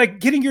big, like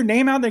getting your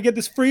name out there, get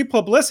this free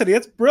publicity.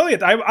 It's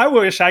brilliant. I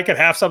wish I could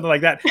have something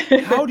like that.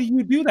 How do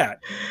you do that?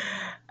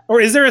 Or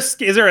is there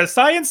a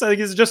science? Like,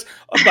 is it just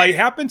by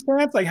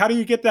happenstance? Like, how do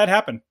you get that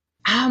happen?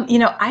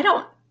 I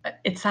don't,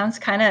 it sounds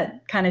kind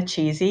of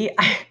cheesy.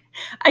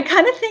 I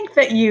kind of think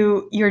that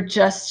you're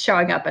just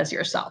showing up as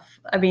yourself.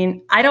 I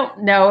mean, I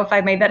don't know if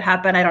I made that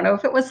happen. I don't know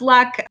if it was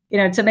luck.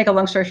 To make a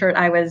long story short,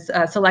 I was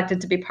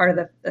selected to be part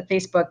of the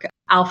Facebook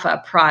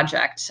Alpha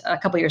project a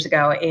couple years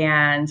ago.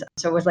 And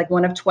so it was like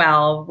one of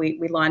 12.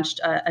 We launched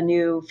a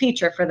new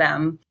feature for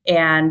them.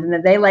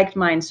 And they liked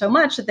mine so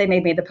much that they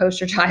made me the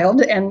poster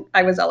child. And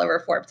I was all over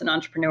Forbes and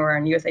Entrepreneur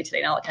and USA Today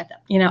and all that kind of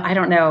stuff. I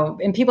don't know.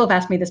 And people have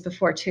asked me this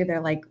before too.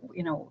 They're like,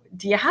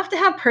 do you have to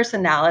have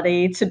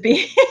personality to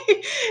be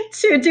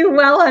to do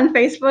well on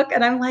Facebook?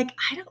 And I'm like,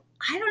 I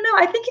don't know.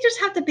 I think you just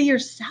have to be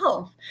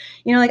yourself.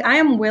 Like I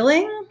am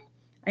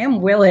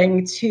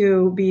willing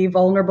to be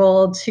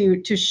vulnerable,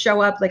 to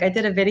show up. Like I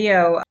did a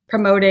video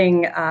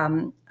promoting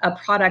a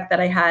product that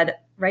I had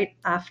right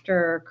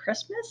after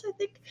Christmas, I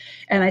think.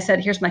 And I said,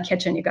 here's my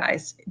kitchen, you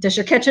guys. Does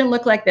your kitchen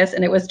look like this?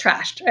 And it was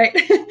trashed, right?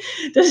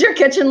 Does your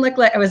kitchen look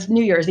like, it was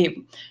New Year's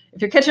Eve.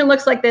 If your kitchen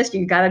looks like this,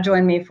 you got to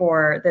join me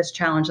for this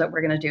challenge that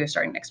we're going to do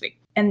starting next week.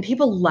 And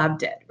people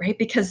loved it, right?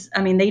 Because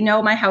they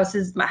know I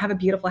have a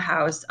beautiful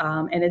house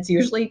and it's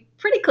usually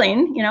pretty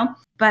clean,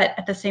 but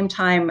at the same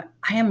time,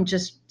 I am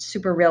just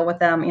super real with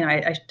them.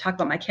 I talk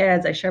about my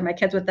kids, I share my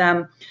kids with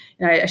them.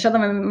 I show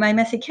them my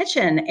messy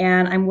kitchen,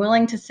 and I'm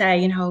willing to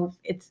say,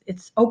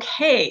 it's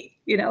okay.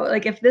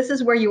 Like if this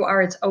is where you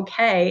are, it's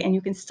okay. And you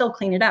can still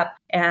clean it up.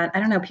 And I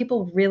don't know,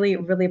 people really,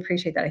 really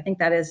appreciate that.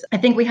 I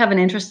think we have an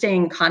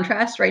interesting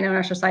contrast right now in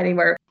our society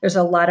where there's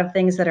a lot of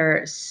things that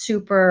are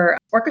super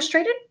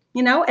orchestrated,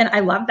 and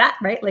I love that,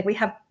 right? Like we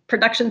have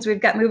productions, we've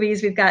got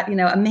movies, we've got,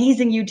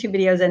 amazing YouTube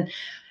videos, and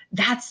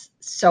that's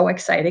so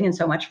exciting and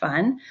so much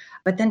fun.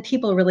 But then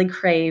people really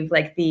crave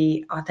like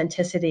the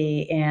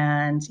authenticity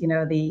and,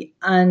 the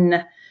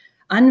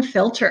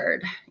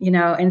unfiltered,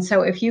 and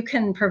so if you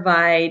can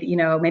provide,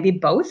 maybe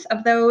both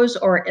of those,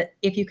 or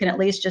if you can at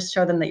least just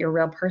show them that you're a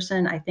real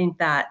person, I think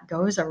that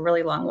goes a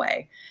really long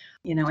way,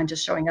 and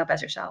just showing up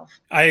as yourself.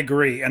 I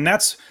agree. And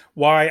that's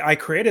why I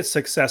created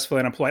Successfully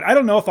Unemployed. I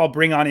don't know if I'll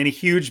bring on any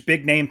huge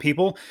big name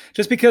people,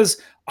 just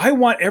because I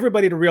want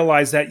everybody to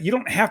realize that you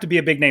don't have to be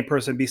a big name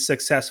person to be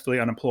successfully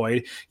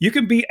unemployed. You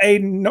can be a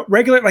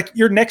regular, like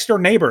your next door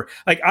neighbor.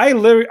 Like I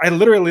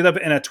literally live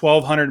in a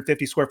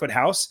 1,250 square foot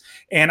house,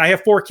 and I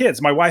have 4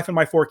 kids, my wife and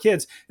my 4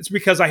 kids. It's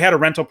because I had a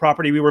rental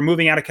property. We were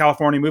moving out of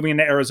California, moving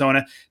into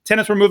Arizona.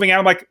 Tenants were moving out.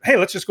 I'm like, hey,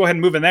 let's just go ahead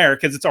and move in there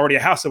because it's already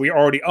a house that we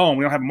already own.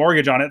 We don't have a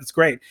mortgage on it. That's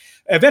great.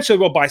 Eventually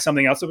we'll buy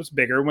something else that was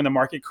bigger when the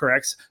market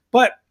corrects.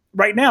 But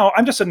right now,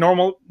 I'm just a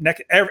normal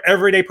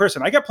everyday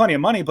person. I got plenty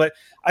of money, but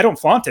I don't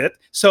flaunt it.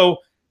 So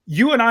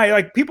you and I,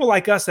 like people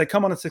like us that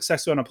come on a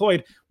Successfully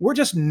Unemployed, we're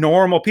just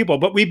normal people,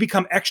 but we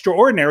become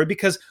extraordinary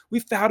because we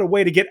found a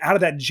way to get out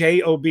of that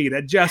job,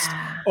 that just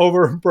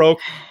over broke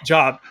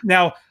job.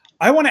 Now,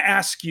 I want to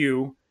ask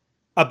you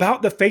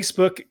about the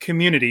Facebook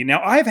community.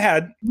 Now, I've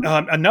had I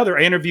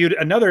interviewed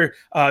another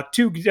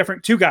two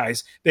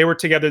guys. They were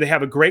together. They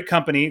have a great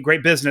company,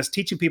 great business,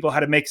 teaching people how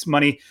to make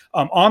money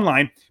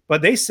online.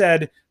 But they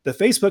said the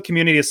Facebook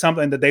community is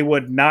something that they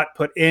would not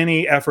put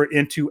any effort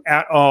into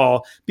at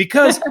all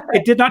because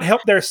it did not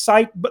help their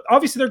site. But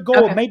obviously their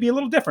goal may be a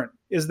little different,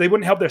 is they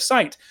wouldn't help their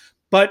site.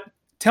 But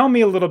tell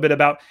me a little bit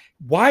about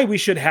why we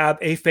should have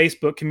a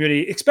Facebook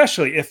community,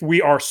 especially if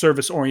we are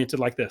service-oriented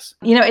like this.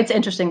 It's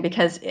interesting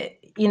because,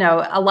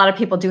 a lot of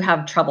people do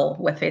have trouble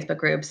with Facebook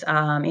groups,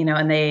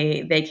 and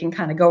they can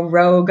kind of go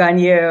rogue on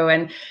you.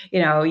 And,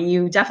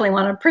 you definitely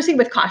want to proceed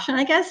with caution,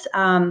 I guess.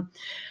 I'm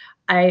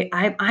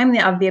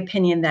of the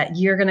opinion that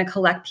you're going to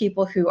collect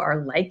people who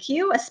are like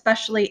you,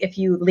 especially if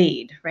you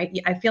lead, right?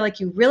 I feel like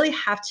you really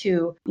have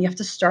to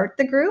start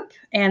the group,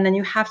 and then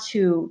you have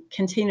to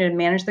continue to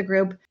manage the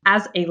group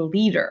as a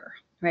leader,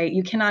 right?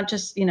 You cannot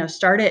just,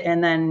 start it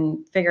and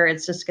then figure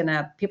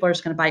people are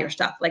just going to buy your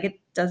stuff. Like it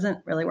doesn't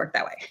really work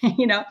that way,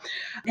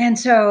 And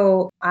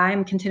so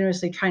I'm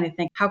continuously trying to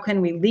think, how can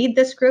we lead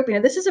this group?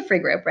 This is a free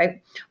group,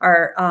 right?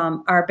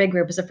 Our big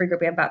group is a free group.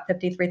 We have about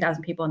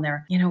 53,000 people in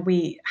there.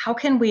 How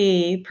can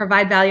we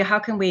provide value? How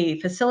can we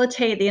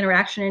facilitate the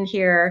interaction in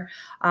here?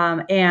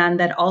 And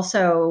then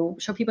also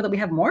show people that we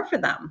have more for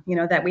them,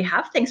 that we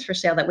have things for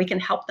sale, that we can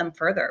help them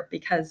further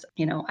because,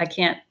 I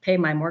can't pay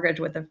my mortgage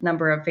with the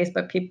number of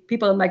Facebook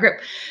people in my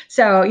group.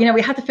 So,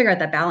 we have to figure out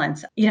that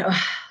balance.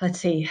 Let's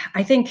see.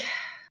 I think,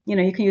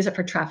 you can use it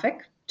for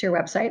traffic to your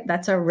website.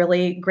 That's a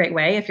really great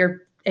way.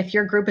 If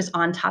your group is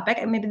on topic,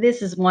 and maybe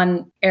this is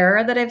one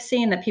error that I've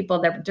seen, that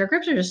people, their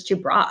groups are just too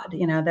broad.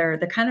 They're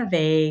kind of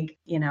vague,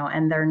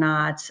 and they're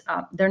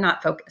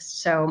not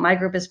focused. So my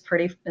group is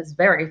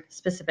very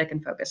specific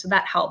and focused. So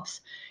that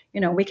helps,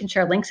 We can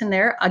share links in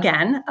there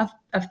again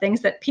of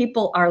things that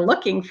people are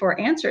looking for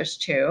answers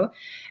to,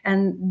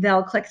 and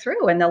they'll click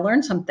through and they'll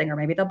learn something, or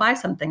maybe they'll buy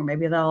something, or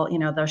maybe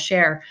they'll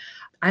share.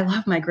 I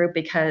love my group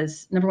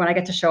because, number one, I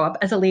get to show up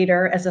as a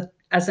leader, as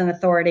an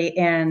authority,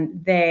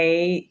 and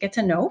they get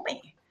to know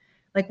me.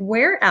 Like,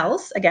 where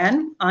else,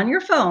 again, on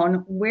your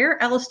phone,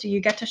 where else do you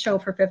get to show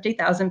for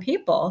 50,000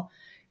 people,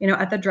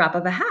 at the drop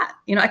of a hat?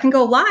 I can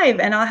go live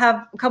and I'll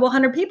have a couple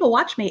hundred people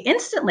watch me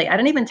instantly. I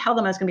didn't even tell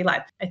them I was going to be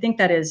live. I think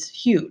that is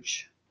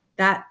huge.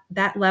 That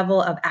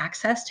level of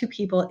access to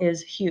people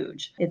is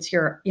huge. It's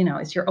your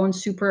own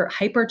super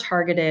hyper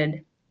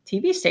targeted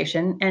TV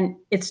station, and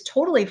it's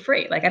totally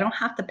free. Like, I don't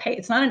have to pay.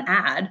 It's not an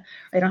ad.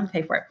 I don't have to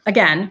pay for it.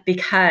 Again,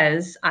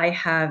 because I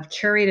have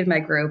curated my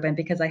group and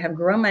because I have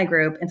grown my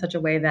group in such a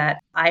way that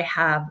I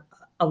have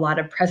a lot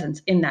of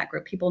presence in that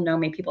group. People know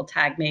me, people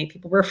tag me,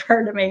 people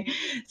refer to me.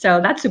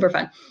 So that's super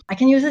fun. I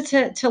can use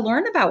it to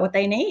learn about what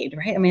they need,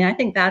 right? I mean, I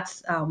think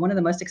that's one of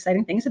the most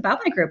exciting things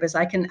about my group is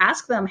I can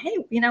ask them, hey,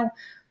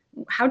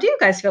 how do you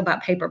guys feel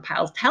about paper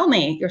piles? Tell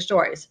me your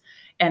stories.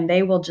 And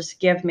they will just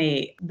give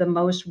me the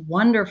most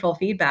wonderful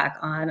feedback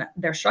on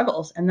their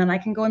struggles. And then I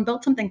can go and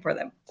build something for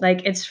them.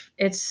 Like,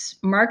 it's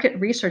market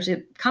research.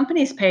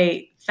 Companies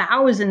pay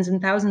thousands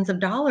and thousands of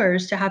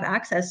dollars to have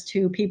access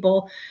to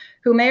people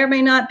who may or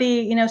may not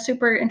be,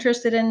 super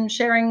interested in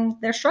sharing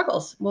their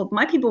struggles. Well,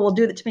 my people will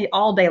do that to me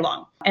all day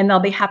long, and they'll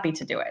be happy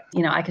to do it.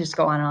 I could just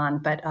go on and on,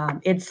 but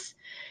it's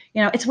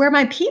where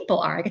my people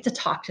are. I get to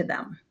talk to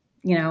them,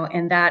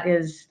 and that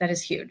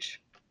is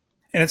huge.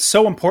 And it's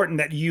so important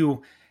that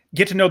you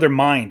get to know their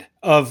mind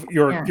of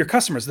your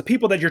customers, the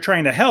people that you're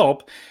trying to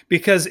help,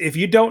 because if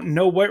you don't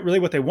know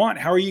what they want,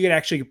 how are you going to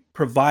actually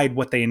provide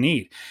what they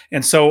need?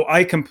 And so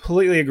I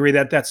completely agree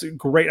that that's a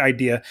great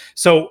idea.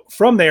 So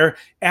from there,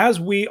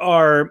 as we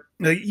are,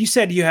 you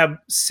said you have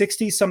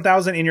 60 some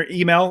thousand in your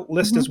email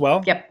list as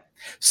well. Yep.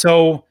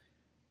 So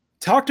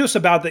talk to us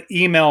about the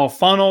email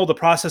funnel, the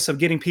process of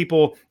getting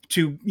people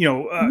to,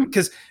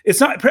 because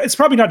it's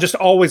probably not just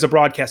always a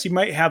broadcast. You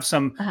might have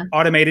some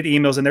automated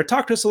emails in there.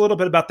 Talk to us a little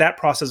bit about that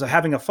process of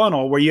having a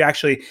funnel where you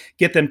actually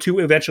get them to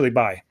eventually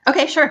buy.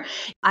 Okay, sure.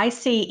 I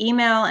see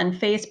email and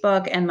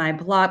Facebook and my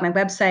blog, my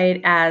website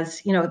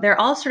as, they're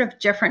all sort of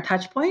different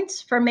touch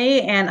points for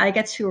me, and I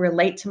get to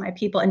relate to my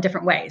people in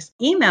different ways.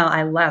 Email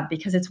I love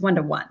because it's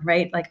one-to-one,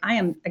 right? Like,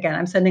 I'm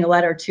sending a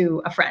letter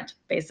to a friend,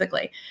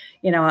 basically,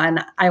 and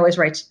I always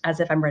write as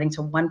if I'm writing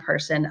to one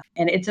person,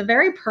 and it's a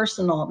very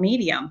personal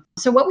medium.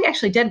 So what we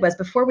actually did was,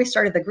 before we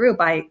started the group,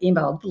 I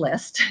emailed the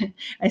list.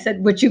 I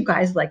said, would you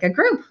guys like a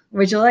group?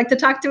 Would you like to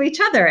talk to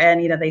each other?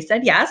 And, they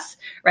said yes,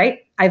 right?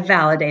 I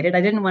validated. I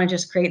didn't want to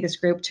just create this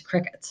group to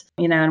crickets,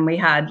 and we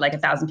had like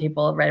 1,000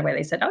 people right away.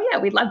 They said, oh yeah,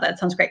 we'd love that.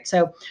 Sounds great.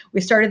 So we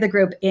started the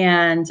group,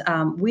 and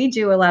we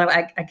do a lot of,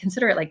 I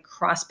consider it like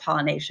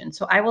cross-pollination.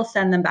 So I will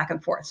send them back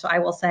and forth. So I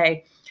will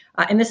say,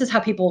 and this is how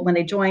people, when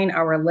they join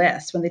our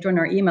list, when they join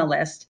our email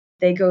list,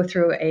 they go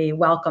through a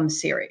welcome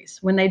series.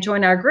 When they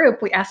join our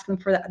group, we ask them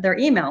for their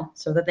email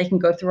so that they can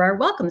go through our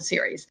welcome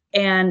series.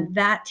 And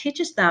that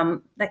teaches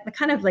them, that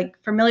kind of like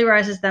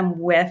familiarizes them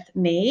with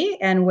me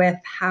and with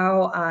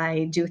how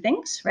I do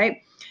things,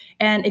 right?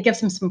 And it gives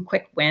them some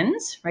quick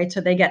wins, right?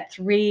 So they get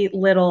 3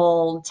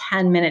 little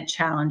 10-minute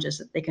challenges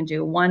that they can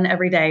do, one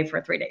every day for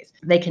 3 days.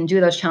 They can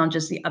do those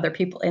challenges. The other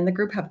people in the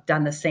group have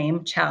done the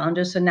same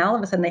challenges. So now all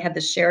of a sudden they have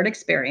this shared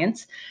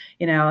experience,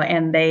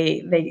 and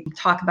they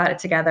talk about it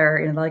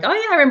together. They're like, oh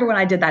yeah, I remember when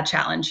I did that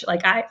challenge.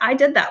 Like I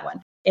did that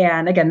one.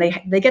 And again,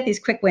 they get these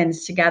quick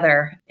wins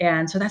together.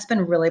 And so that's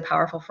been really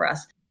powerful for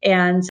us.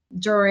 And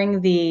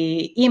during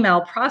the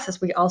email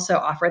process, we also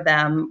offer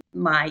them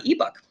my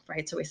ebook,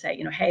 right? So we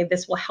say, hey,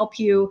 this will help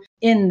you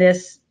in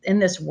this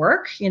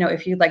work.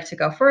 If you'd like to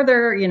go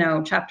further,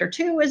 chapter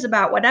 2 is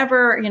about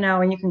whatever,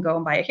 and you can go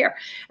and buy it here.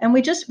 And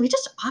we just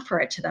offer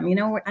it to them.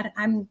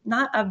 I'm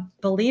not a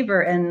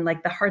believer in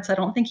like the hearts. I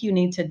don't think you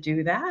need to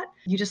do that.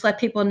 You just let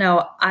people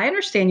know, I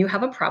understand you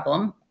have a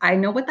problem. I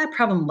know what that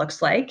problem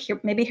looks like.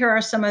 Here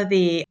are some of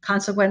the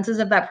consequences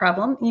of that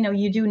problem.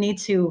 You do need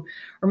to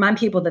remind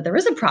people that there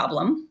is a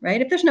problem,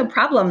 right? If there's no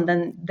problem,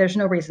 then there's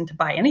no reason to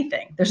buy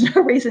anything. There's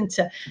no reason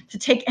to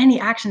take any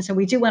action. So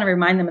we do want to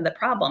remind them of the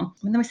problem.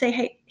 And then we say,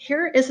 hey,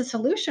 here is a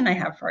solution I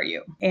have for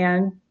you.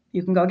 And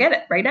you can go get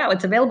it right now.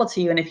 It's available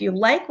to you. And if you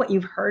like what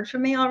you've heard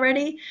from me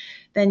already,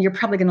 then you're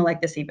probably going to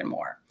like this even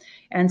more.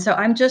 And so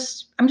I'm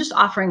just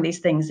offering these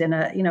things in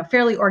a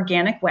fairly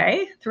organic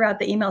way throughout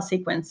the email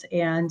sequence.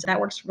 And that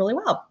works really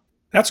well.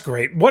 That's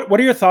great. What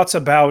are your thoughts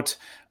about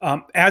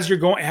as you're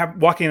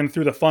walking them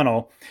through the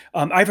funnel?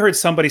 I've heard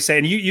somebody say,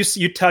 and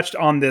you touched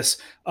on this,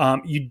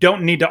 you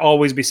don't need to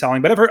always be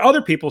selling, but I've heard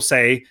other people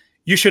say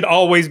you should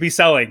always be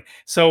selling.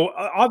 So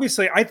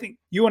obviously, I think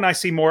you and I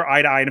see more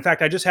eye to eye. And in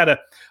fact, I just had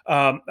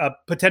a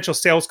potential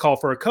sales call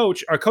for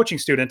a coaching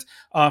student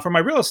for my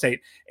real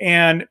estate,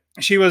 and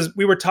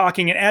we were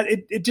talking, and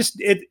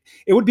it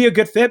would be a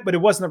good fit, but it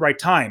wasn't the right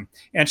time.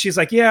 And she's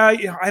like, yeah,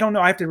 I don't know.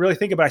 I have to really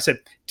think about it. I said,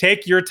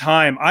 take your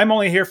time. I'm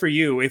only here for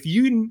you. If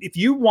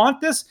you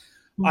want this,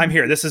 I'm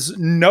here. This is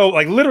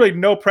literally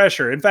no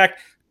pressure. In fact,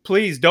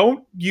 please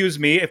don't use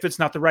me if it's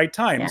not the right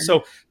time. Yeah.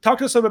 So talk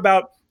to us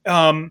about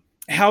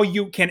how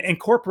you can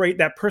incorporate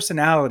that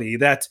personality,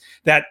 that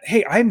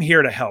hey, I'm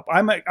here to help.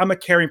 I'm a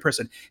caring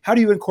person. How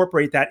do you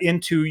incorporate that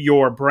into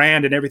your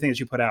brand and everything that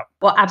you put out?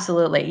 Well,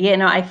 absolutely.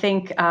 I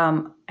think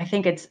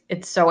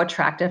it's so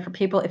attractive for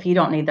people if you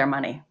don't need their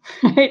money,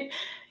 right?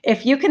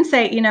 If you can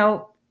say,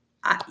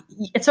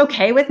 it's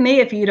okay with me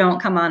if you don't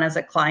come on as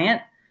a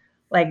client,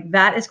 like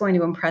that is going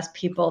to impress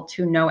people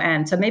to no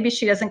end. So maybe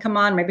she doesn't come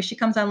on, maybe she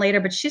comes on later,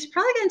 but she's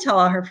probably going to tell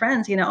all her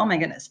friends, oh my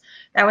goodness,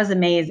 that was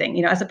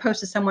amazing. As opposed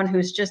to someone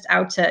who's just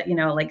out to,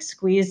 like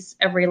squeeze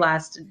every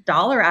last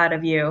dollar out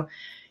of you,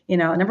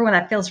 number one,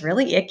 that feels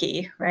really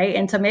icky, right?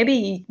 And so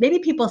maybe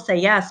people say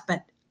yes,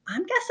 but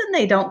I'm guessing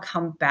they don't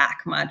come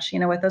back much,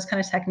 with those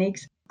kind of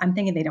techniques. I'm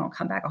thinking they don't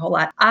come back a whole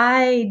lot.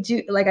 I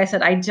do, like I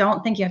said, I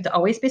don't think you have to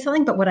always be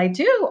selling, but what I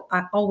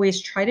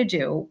always try to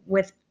do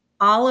with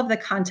all of the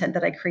content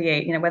that I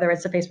create, whether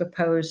it's a Facebook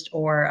post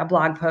or a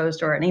blog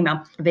post or an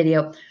email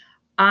video,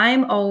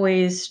 I'm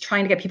always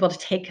trying to get people to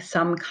take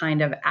some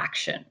kind of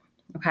action.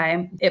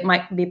 Okay. It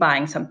might be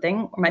buying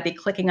something, or might be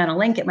clicking on a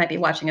link. It might be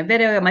watching a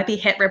video. It might be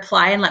hit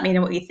reply and let me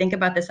know what you think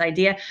about this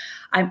idea.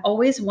 I'm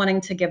always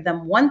wanting to give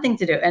them one thing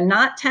to do and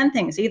not 10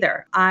 things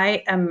either.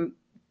 I am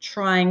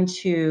trying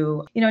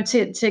to,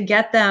 to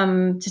get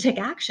them to take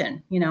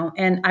action,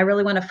 and I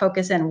really want to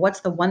focus in what's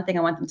the one thing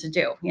I want them to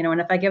do,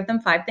 and if I give them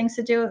 5 things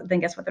to do,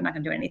 then guess what? They're not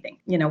going to do anything,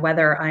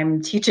 whether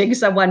I'm teaching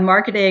someone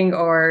marketing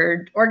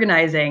or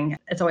organizing,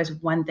 it's always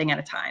one thing at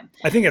a time.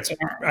 I think it's,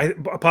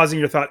 pausing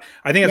your thought,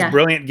 I think it's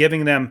brilliant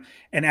giving them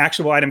an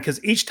actionable item,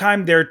 because each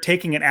time they're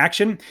taking an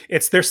action,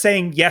 they're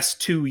saying yes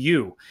to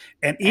you.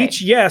 And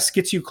each yes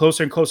gets you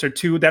closer and closer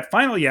to that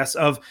final yes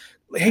of,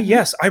 hey,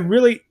 yes,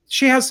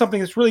 she has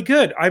something that's really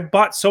good. I've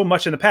bought so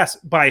much in the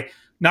past by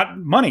not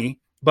money,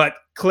 but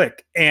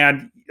click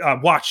and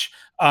watch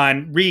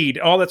and read,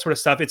 all that sort of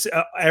stuff. It's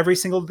every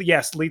single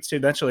yes leads to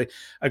eventually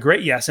a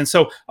great yes. And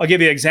so I'll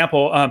give you an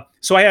example.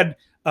 So I had,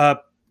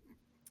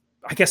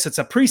 I guess it's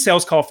a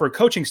pre-sales call for a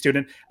coaching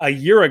student a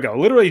year ago,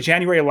 literally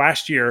January of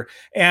last year.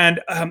 And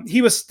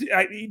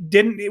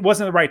it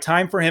wasn't the right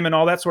time for him and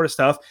all that sort of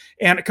stuff.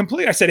 And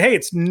I said, hey,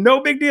 it's no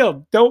big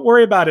deal. Don't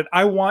worry about it.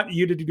 I want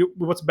you to do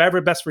what's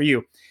best for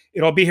you.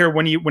 It'll be here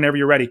whenever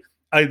you're ready.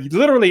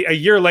 Literally a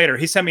year later,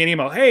 he sent me an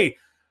email. Hey,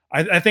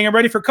 I think I'm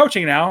ready for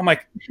coaching now. I'm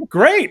like,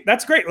 great.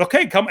 That's great.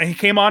 Okay, come. And he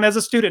came on as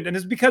a student. And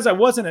it's because I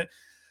wasn't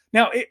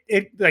Now,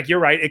 it like you're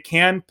right, it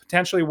can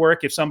potentially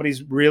work if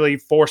somebody's really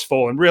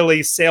forceful and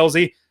really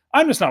salesy.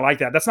 I'm just not like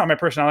that. That's not my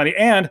personality.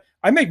 And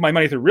I make my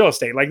money through real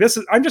estate.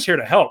 I'm just here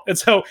to help. And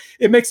so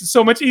it makes it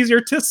so much easier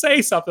to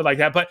say something like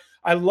that. But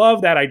I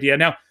love that idea.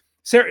 Now,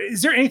 Sarah,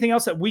 is there anything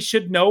else that we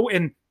should know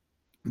in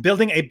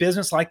building a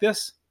business like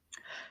this?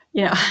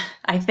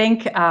 I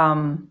think,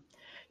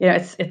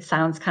 it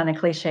sounds kind of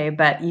cliche,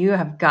 but you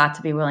have got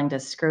to be willing to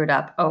screw it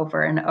up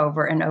over and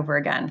over and over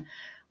again.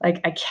 Like,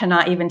 I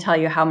cannot even tell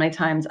you how many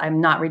times I'm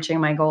not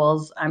reaching my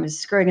goals. I'm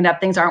screwing it up.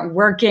 Things aren't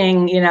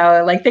working,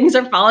 things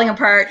are falling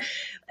apart.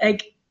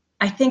 Like,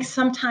 I think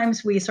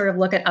sometimes we sort of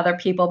look at other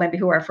people maybe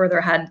who are further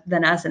ahead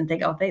than us and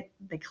think, oh, they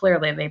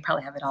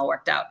probably have it all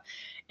worked out.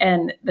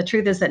 And the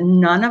truth is that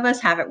none of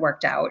us have it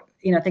worked out.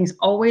 Things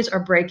always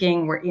are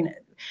breaking.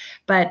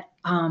 But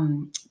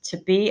to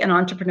be an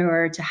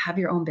entrepreneur, to have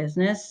your own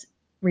business,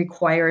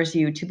 requires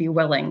you to be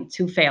willing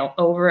to fail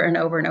over and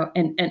over and over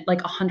and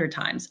like 100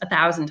 times,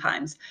 1,000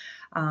 times.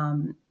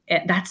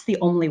 That's the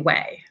only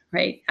way,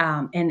 right?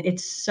 And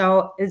it's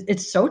so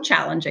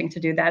challenging to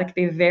do that. It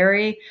can be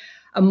very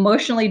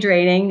emotionally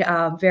draining,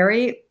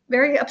 very,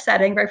 very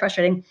upsetting, very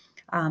frustrating.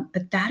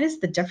 But that is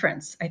the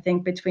difference, I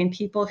think, between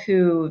people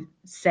who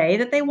say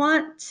that they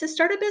want to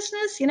start a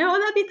business.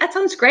 That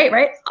sounds great,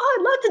 right? Oh,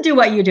 I'd love to do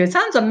what you do. It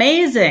sounds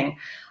amazing.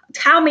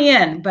 Count me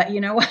in. But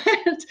you know what?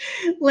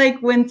 Like,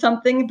 when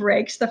something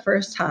breaks the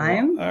first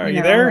time, are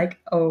you there? Like,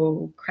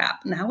 oh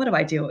crap, now what do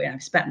I do?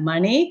 I've spent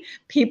money.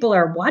 People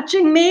are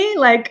watching me.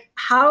 Like,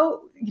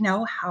 how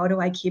do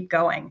I keep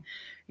going?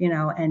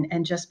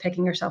 And just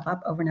picking yourself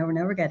up over and over and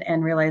over again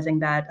and realizing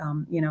that,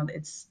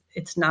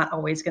 it's not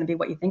always going to be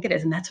what you think it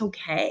is. And that's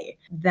okay.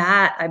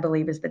 That, I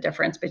believe, is the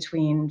difference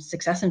between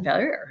success and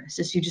failure. It's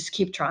just, you just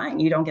keep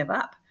trying. You don't give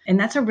up. And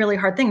that's a really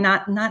hard thing.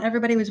 Not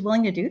everybody was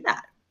willing to do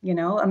that.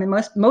 I mean,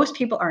 most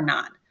people are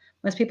not.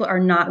 Most people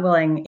are not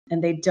willing,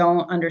 and they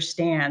don't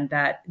understand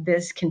that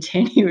this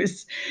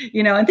continues,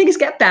 and things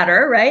get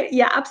better, right?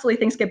 Yeah, absolutely.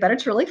 Things get better.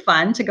 It's really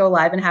fun to go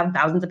live and have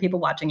thousands of people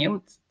watching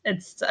you.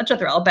 It's such a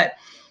thrill, but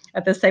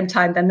at the same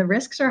time, then the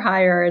risks are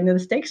higher and the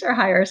stakes are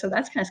higher. So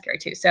that's kind of scary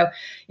too. So,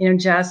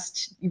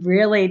 just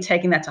really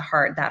taking that to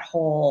heart, that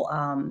whole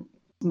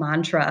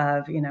mantra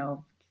of,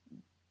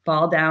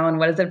 fall down.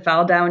 What is it?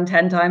 Fall down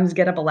 10 times,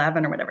 get up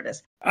 11, or whatever it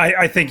is.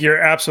 I think you're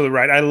absolutely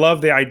right. I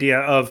love the idea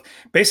of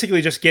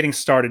basically just getting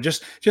started.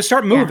 Just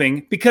start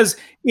moving, because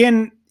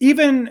in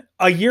even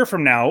a year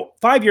from now,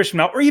 5 years from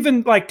now, or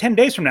even like 10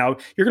 days from now,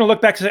 you're going to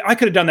look back and say, I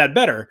could have done that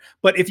better.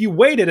 But if you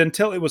waited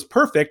until it was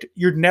perfect,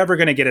 you're never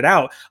going to get it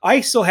out.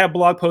 I still have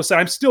blog posts that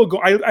I'm still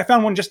going. I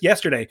found one just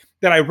yesterday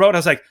that I wrote. I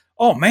was like,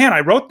 oh man, I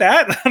wrote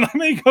that. Let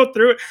me go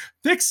through it,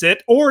 fix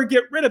it, or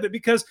get rid of it,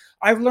 because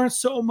I've learned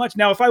so much.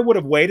 Now, if I would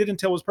have waited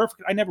until it was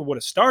perfect, I never would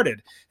have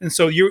started. And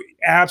so you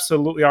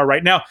absolutely are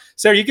right. Now,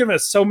 Sarah, you've given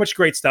us so much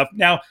great stuff.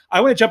 Now,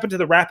 I want to jump into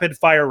the rapid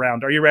fire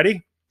round. Are you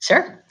ready?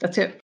 Sure, that's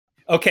it.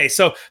 Okay,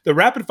 so the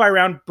rapid fire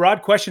round,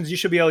 broad questions, you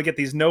should be able to get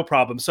these no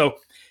problem. So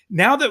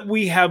now that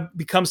we have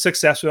become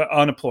successful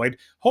unemployed,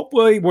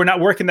 hopefully we're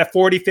not working that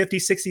 40, 50,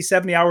 60,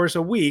 70 hours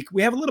a week.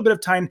 We have a little bit of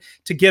time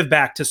to give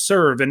back, to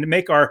serve, and to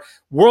make our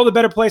world a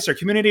better place, our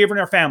community, even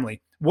our family.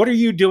 What are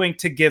you doing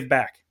to give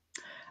back?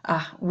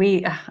 I'm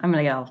going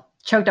to get all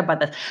choked up about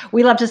this.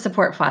 We love to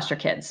support foster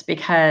kids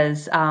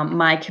because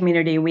my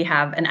community, we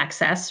have an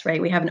excess,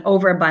 right? We have an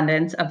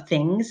overabundance of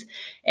things.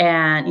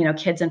 And,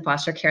 kids in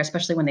foster care,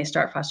 especially when they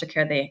start foster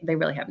care, they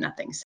really have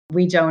nothing. So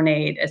we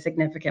donate a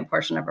significant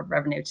portion of our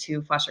revenue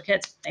to foster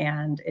kids,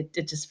 and it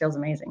just feels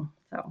amazing.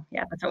 So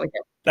yeah, that's what we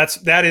do.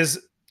 That is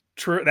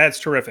true. That's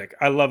terrific.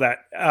 I love that.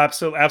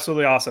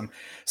 Absolutely awesome.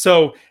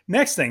 So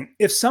next thing,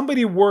 if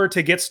somebody were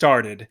to get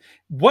started,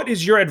 what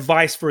is your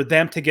advice for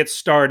them to get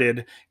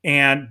started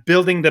and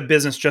building the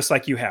business just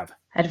like you have?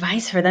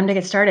 Advice for them to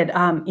get started.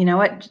 You know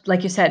what?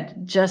 Like you said,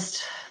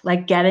 just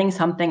like getting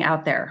something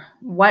out there.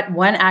 What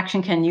one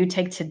action can you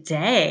take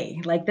today?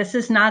 Like, this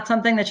is not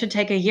something that should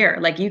take a year.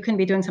 Like, you can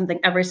be doing something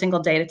every single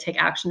day to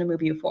take action to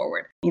move you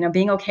forward.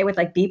 Being okay with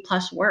like B+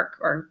 work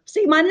or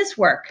C-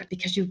 work,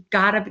 because you've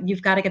got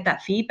to get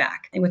that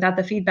feedback. And without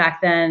the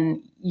feedback,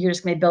 then you're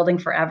just going to be building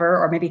forever,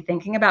 or maybe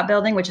thinking about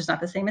building, which is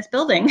not the same as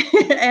building.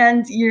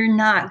 And you're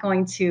not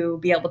going to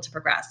be able to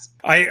progress.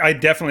 I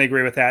definitely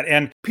agree with that.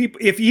 And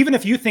people, even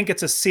if you think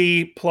it's a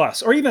C+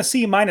 or even a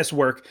C-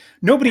 work,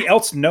 nobody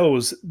else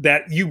knows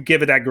that you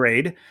give it that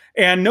grade,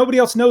 and nobody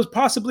else knows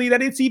possibly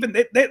that it's even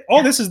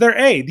this is their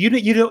A.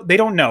 They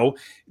don't know.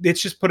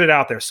 It's just put it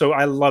out there. So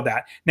I love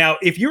that. Now,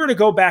 if you were to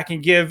go back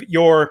and give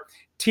your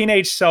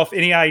teenage self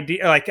any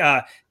idea, like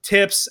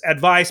tips,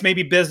 advice,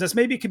 maybe business,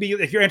 maybe it could be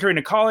if you're entering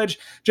a college,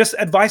 just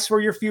advice for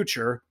your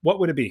future, what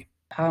would it be?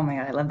 Oh my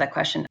God, I love that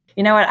question.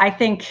 You know what? I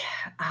think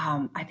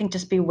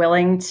just be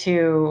willing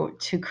to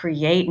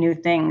create new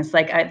things.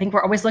 Like, I think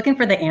we're always looking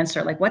for the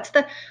answer. Like, what's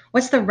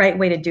the right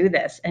way to do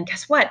this? And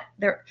guess what?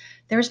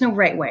 There's no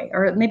right way,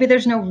 or maybe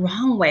there's no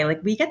wrong way.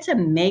 Like, we get to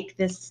make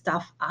this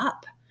stuff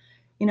up.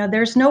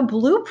 There's no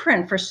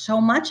blueprint for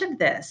so much of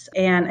this.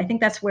 And I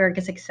think that's where it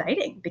gets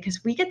exciting,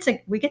 because we get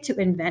to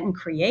invent and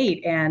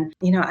create. And,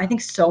 I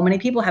think so many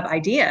people have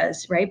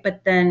ideas, right?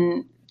 But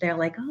then they're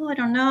like, oh, I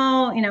don't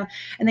know,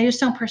 and they just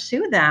don't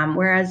pursue them.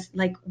 Whereas,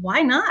 like,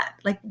 why not?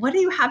 Like, what do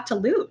you have to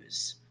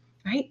lose,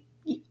 right?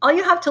 All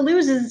you have to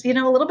lose is, a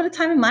little bit of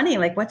time and money.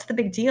 Like, what's the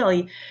big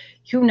deal?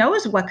 Who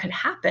knows what could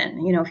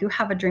happen, if you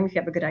have a dream, if you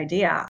have a good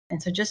idea.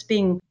 And so just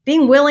being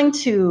willing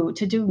to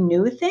do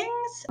new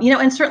things,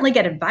 and certainly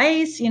get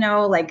advice,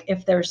 like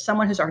if there's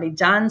someone who's already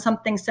done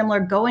something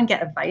similar, go and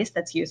get advice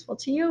that's useful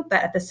to you.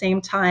 But at the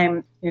same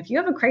time, if you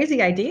have a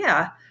crazy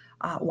idea,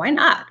 why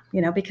not?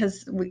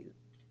 Because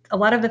a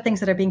lot of the things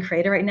that are being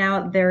created right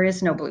now, there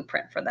is no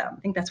blueprint for them. I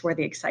think that's where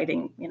the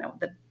exciting,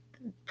 the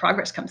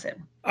progress comes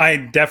in. I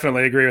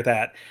definitely agree with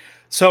that.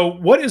 So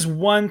what is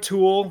one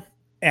tool,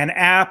 an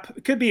app,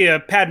 it could be a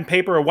pad and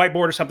paper, a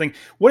whiteboard or something.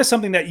 What is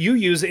something that you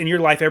use in your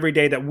life every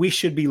day that we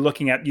should be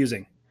looking at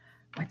using?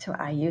 What do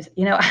I use?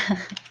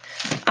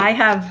 I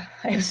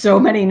have so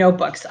many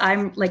notebooks. I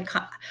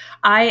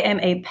am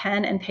a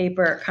pen and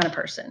paper kind of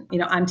person.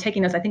 I'm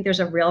taking notes. I think there's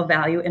a real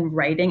value in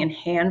writing and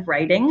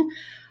handwriting,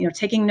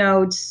 taking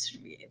notes.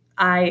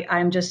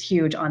 I'm just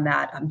huge on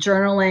that.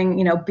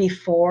 Journaling,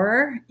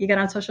 before you get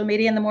on social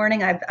media in the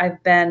morning,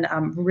 I've been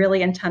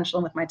really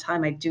intentional with my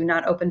time. I do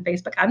not open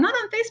Facebook. I'm not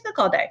on Facebook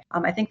all day.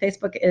 I think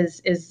Facebook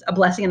is a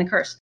blessing and a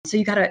curse. So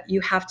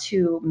you have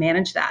to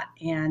manage that.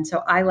 And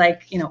so I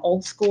like,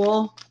 old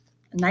school,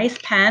 nice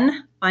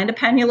pen, find a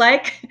pen you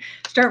like,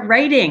 start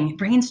writing,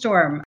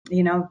 brainstorm,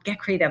 get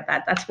creative.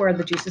 That's where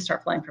the juices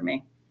start flowing for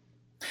me.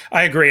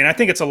 I agree. And I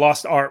think it's a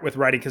lost art with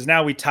writing, because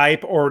now we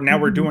type, or now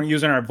we're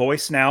using our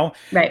voice now.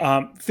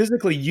 Right.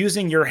 Physically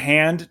using your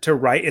hand to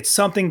write, it's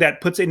something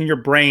that puts it in your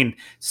brain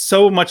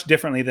so much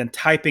differently than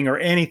typing or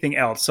anything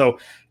else. So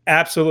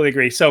absolutely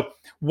agree. So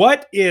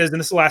what is, and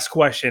this is the last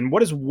question,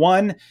 what is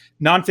one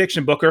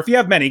nonfiction book, or if you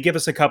have many, give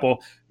us a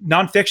couple,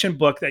 nonfiction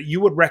book that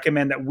you would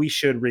recommend that we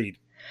should read?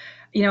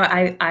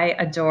 I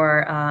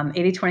adore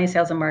 80/20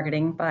 Sales and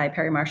Marketing by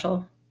Perry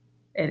Marshall.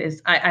 It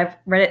is, I've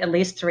read it at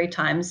least 3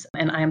 times,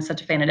 and I am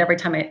such a fan. And every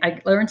time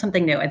I learn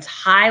something new, it's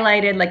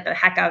highlighted, like the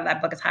heck out of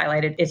that book is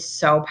highlighted. It's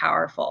so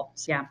powerful.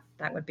 So yeah,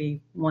 that would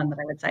be one that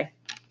I would say.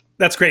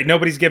 That's great.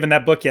 Nobody's given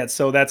that book yet,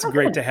 so that's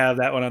great to have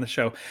that one on the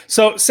show.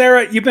 So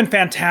Sarah, you've been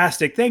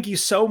fantastic. Thank you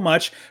so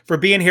much for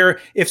being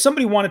here. If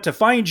somebody wanted to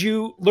find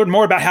you, learn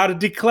more about how to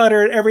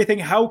declutter everything,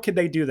 how could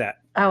they do that?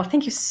 Oh,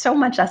 thank you so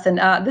much, Justin.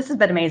 This has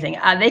been amazing.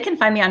 They can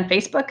find me on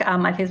Facebook.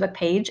 My Facebook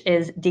page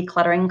is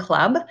Decluttering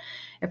Club.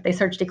 If they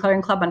search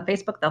Decluttering Club on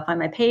Facebook, they'll find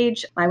my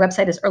page. My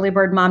website is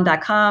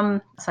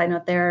earlybirdmom.com. Side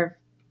note there,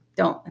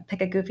 don't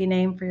pick a goofy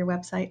name for your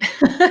website.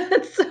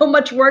 It's so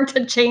much work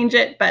to change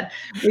it, but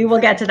we will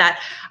get to that.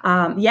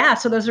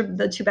 So those are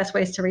the two best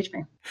ways to reach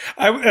me.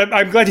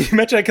 I'm glad you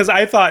mentioned it because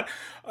I thought,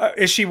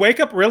 is she wake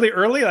up really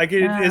early? Like,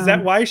 is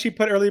that why she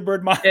put early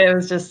bird mom? It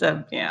was just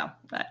it's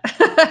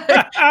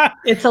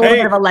a little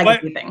bit of a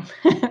legacy thing.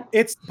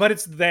 But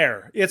it's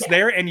there. It's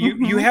there. And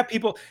you have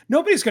people,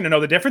 nobody's going to know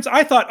the difference.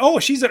 I thought, oh,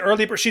 she's an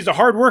early bird. She's a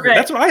hard worker. Right.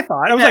 That's what I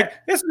thought. I was like,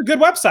 this is a good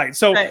website.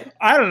 So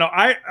I don't know.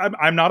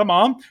 I'm not a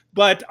mom,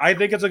 but I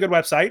think it's a good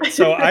website.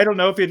 So I don't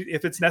know if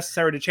it's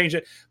necessary to change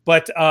it.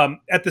 But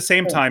at the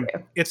same time,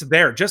 it's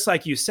there. Just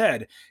like you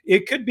said,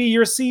 it could be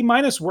your C-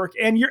 work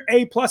and your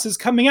A+ is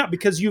coming out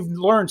because you've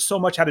learned so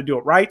much how to do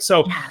it, right?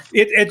 So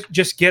it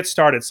just gets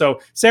started. So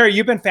Sarah,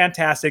 you've been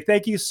fantastic.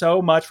 Thank you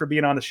so much for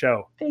being on the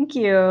show. Thank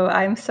you.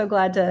 I'm so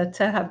glad to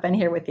have been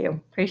here with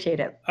you. Appreciate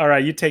it. All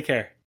right. You take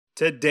care.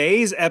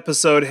 Today's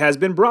episode has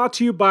been brought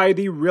to you by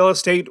the Real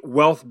Estate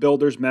Wealth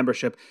Builders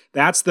membership.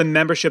 That's the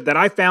membership that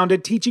I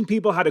founded, teaching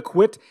people how to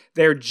quit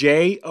their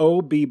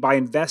JOB by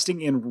investing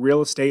in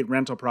real estate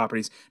rental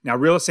properties. Now,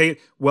 Real Estate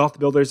Wealth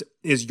Builders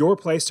is your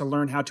place to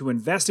learn how to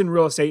invest in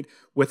real estate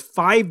with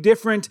 5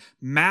 different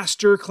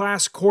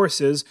masterclass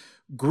courses,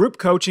 group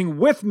coaching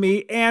with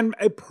me, and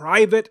a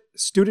private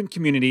student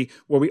community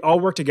where we all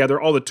work together,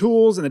 all the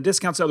tools and the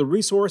discounts, all the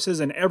resources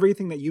and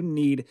everything that you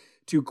need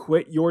to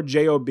quit your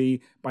JOB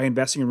by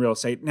investing in real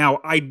estate. Now,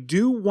 I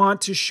do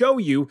want to show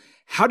you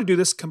how to do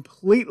this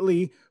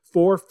completely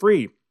for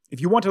free.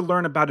 If you want to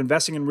learn about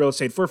investing in real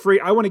estate for free,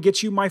 I want to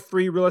get you my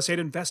free real estate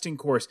investing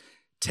course.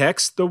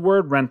 Text the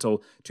word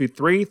rental to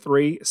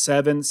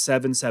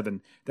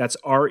 33777. That's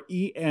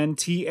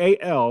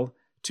RENTAL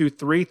to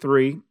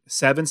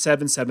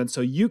 33777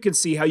 so you can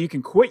see how you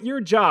can quit your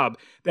job,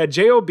 that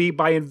JOB,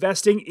 by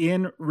investing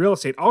in real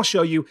estate. I'll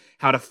show you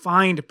how to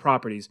find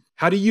properties,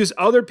 how to use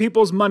other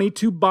people's money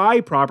to buy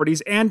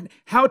properties, and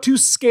how to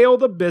scale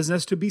the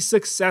business to be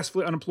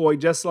successfully unemployed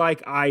just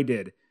like I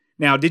did.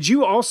 Now, did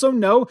you also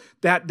know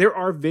that there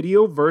are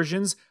video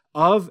versions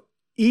of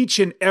each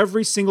and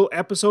every single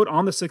episode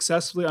on the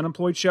Successfully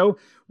Unemployed show?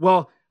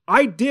 Well,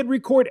 I did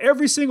record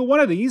every single one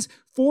of these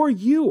for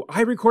you.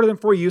 I recorded them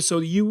for you so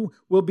you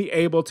will be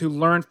able to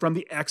learn from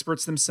the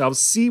experts themselves,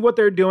 see what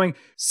they're doing,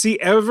 see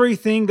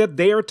everything that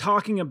they are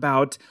talking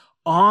about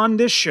on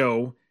this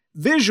show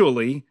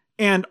visually,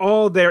 and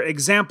all their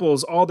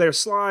examples, all their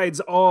slides,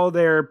 all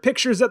their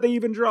pictures that they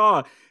even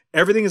draw.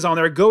 Everything is on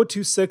there. Go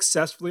to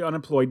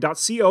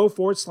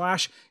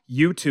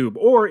successfullyunemployed.co/YouTube.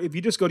 Or if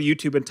you just go to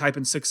YouTube and type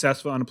in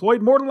Successfully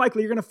Unemployed, more than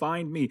likely you're going to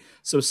find me.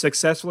 So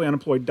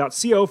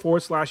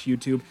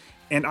successfullyunemployed.co/YouTube.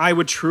 And I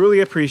would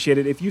truly appreciate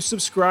it if you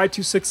subscribe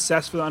to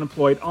Successfully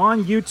Unemployed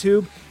on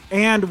YouTube,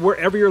 and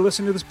wherever you're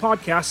listening to this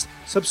podcast,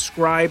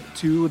 subscribe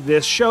to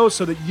this show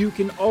so that you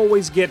can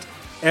always get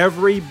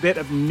every bit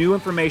of new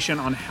information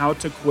on how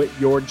to quit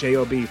your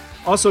JOB.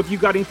 Also, if you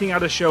got anything out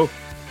of the show,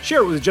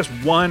 share it with just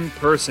one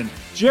person.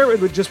 Share it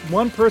with just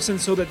one person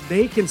so that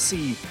they can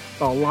see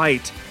the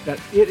light, that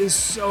it is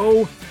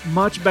so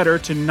much better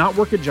to not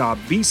work a job,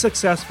 be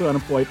successful,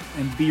 unemployed,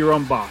 and be your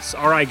own boss.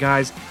 All right,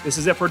 guys, this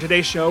is it for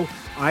today's show.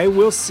 I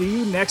will see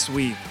you next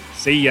week.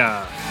 See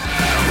ya.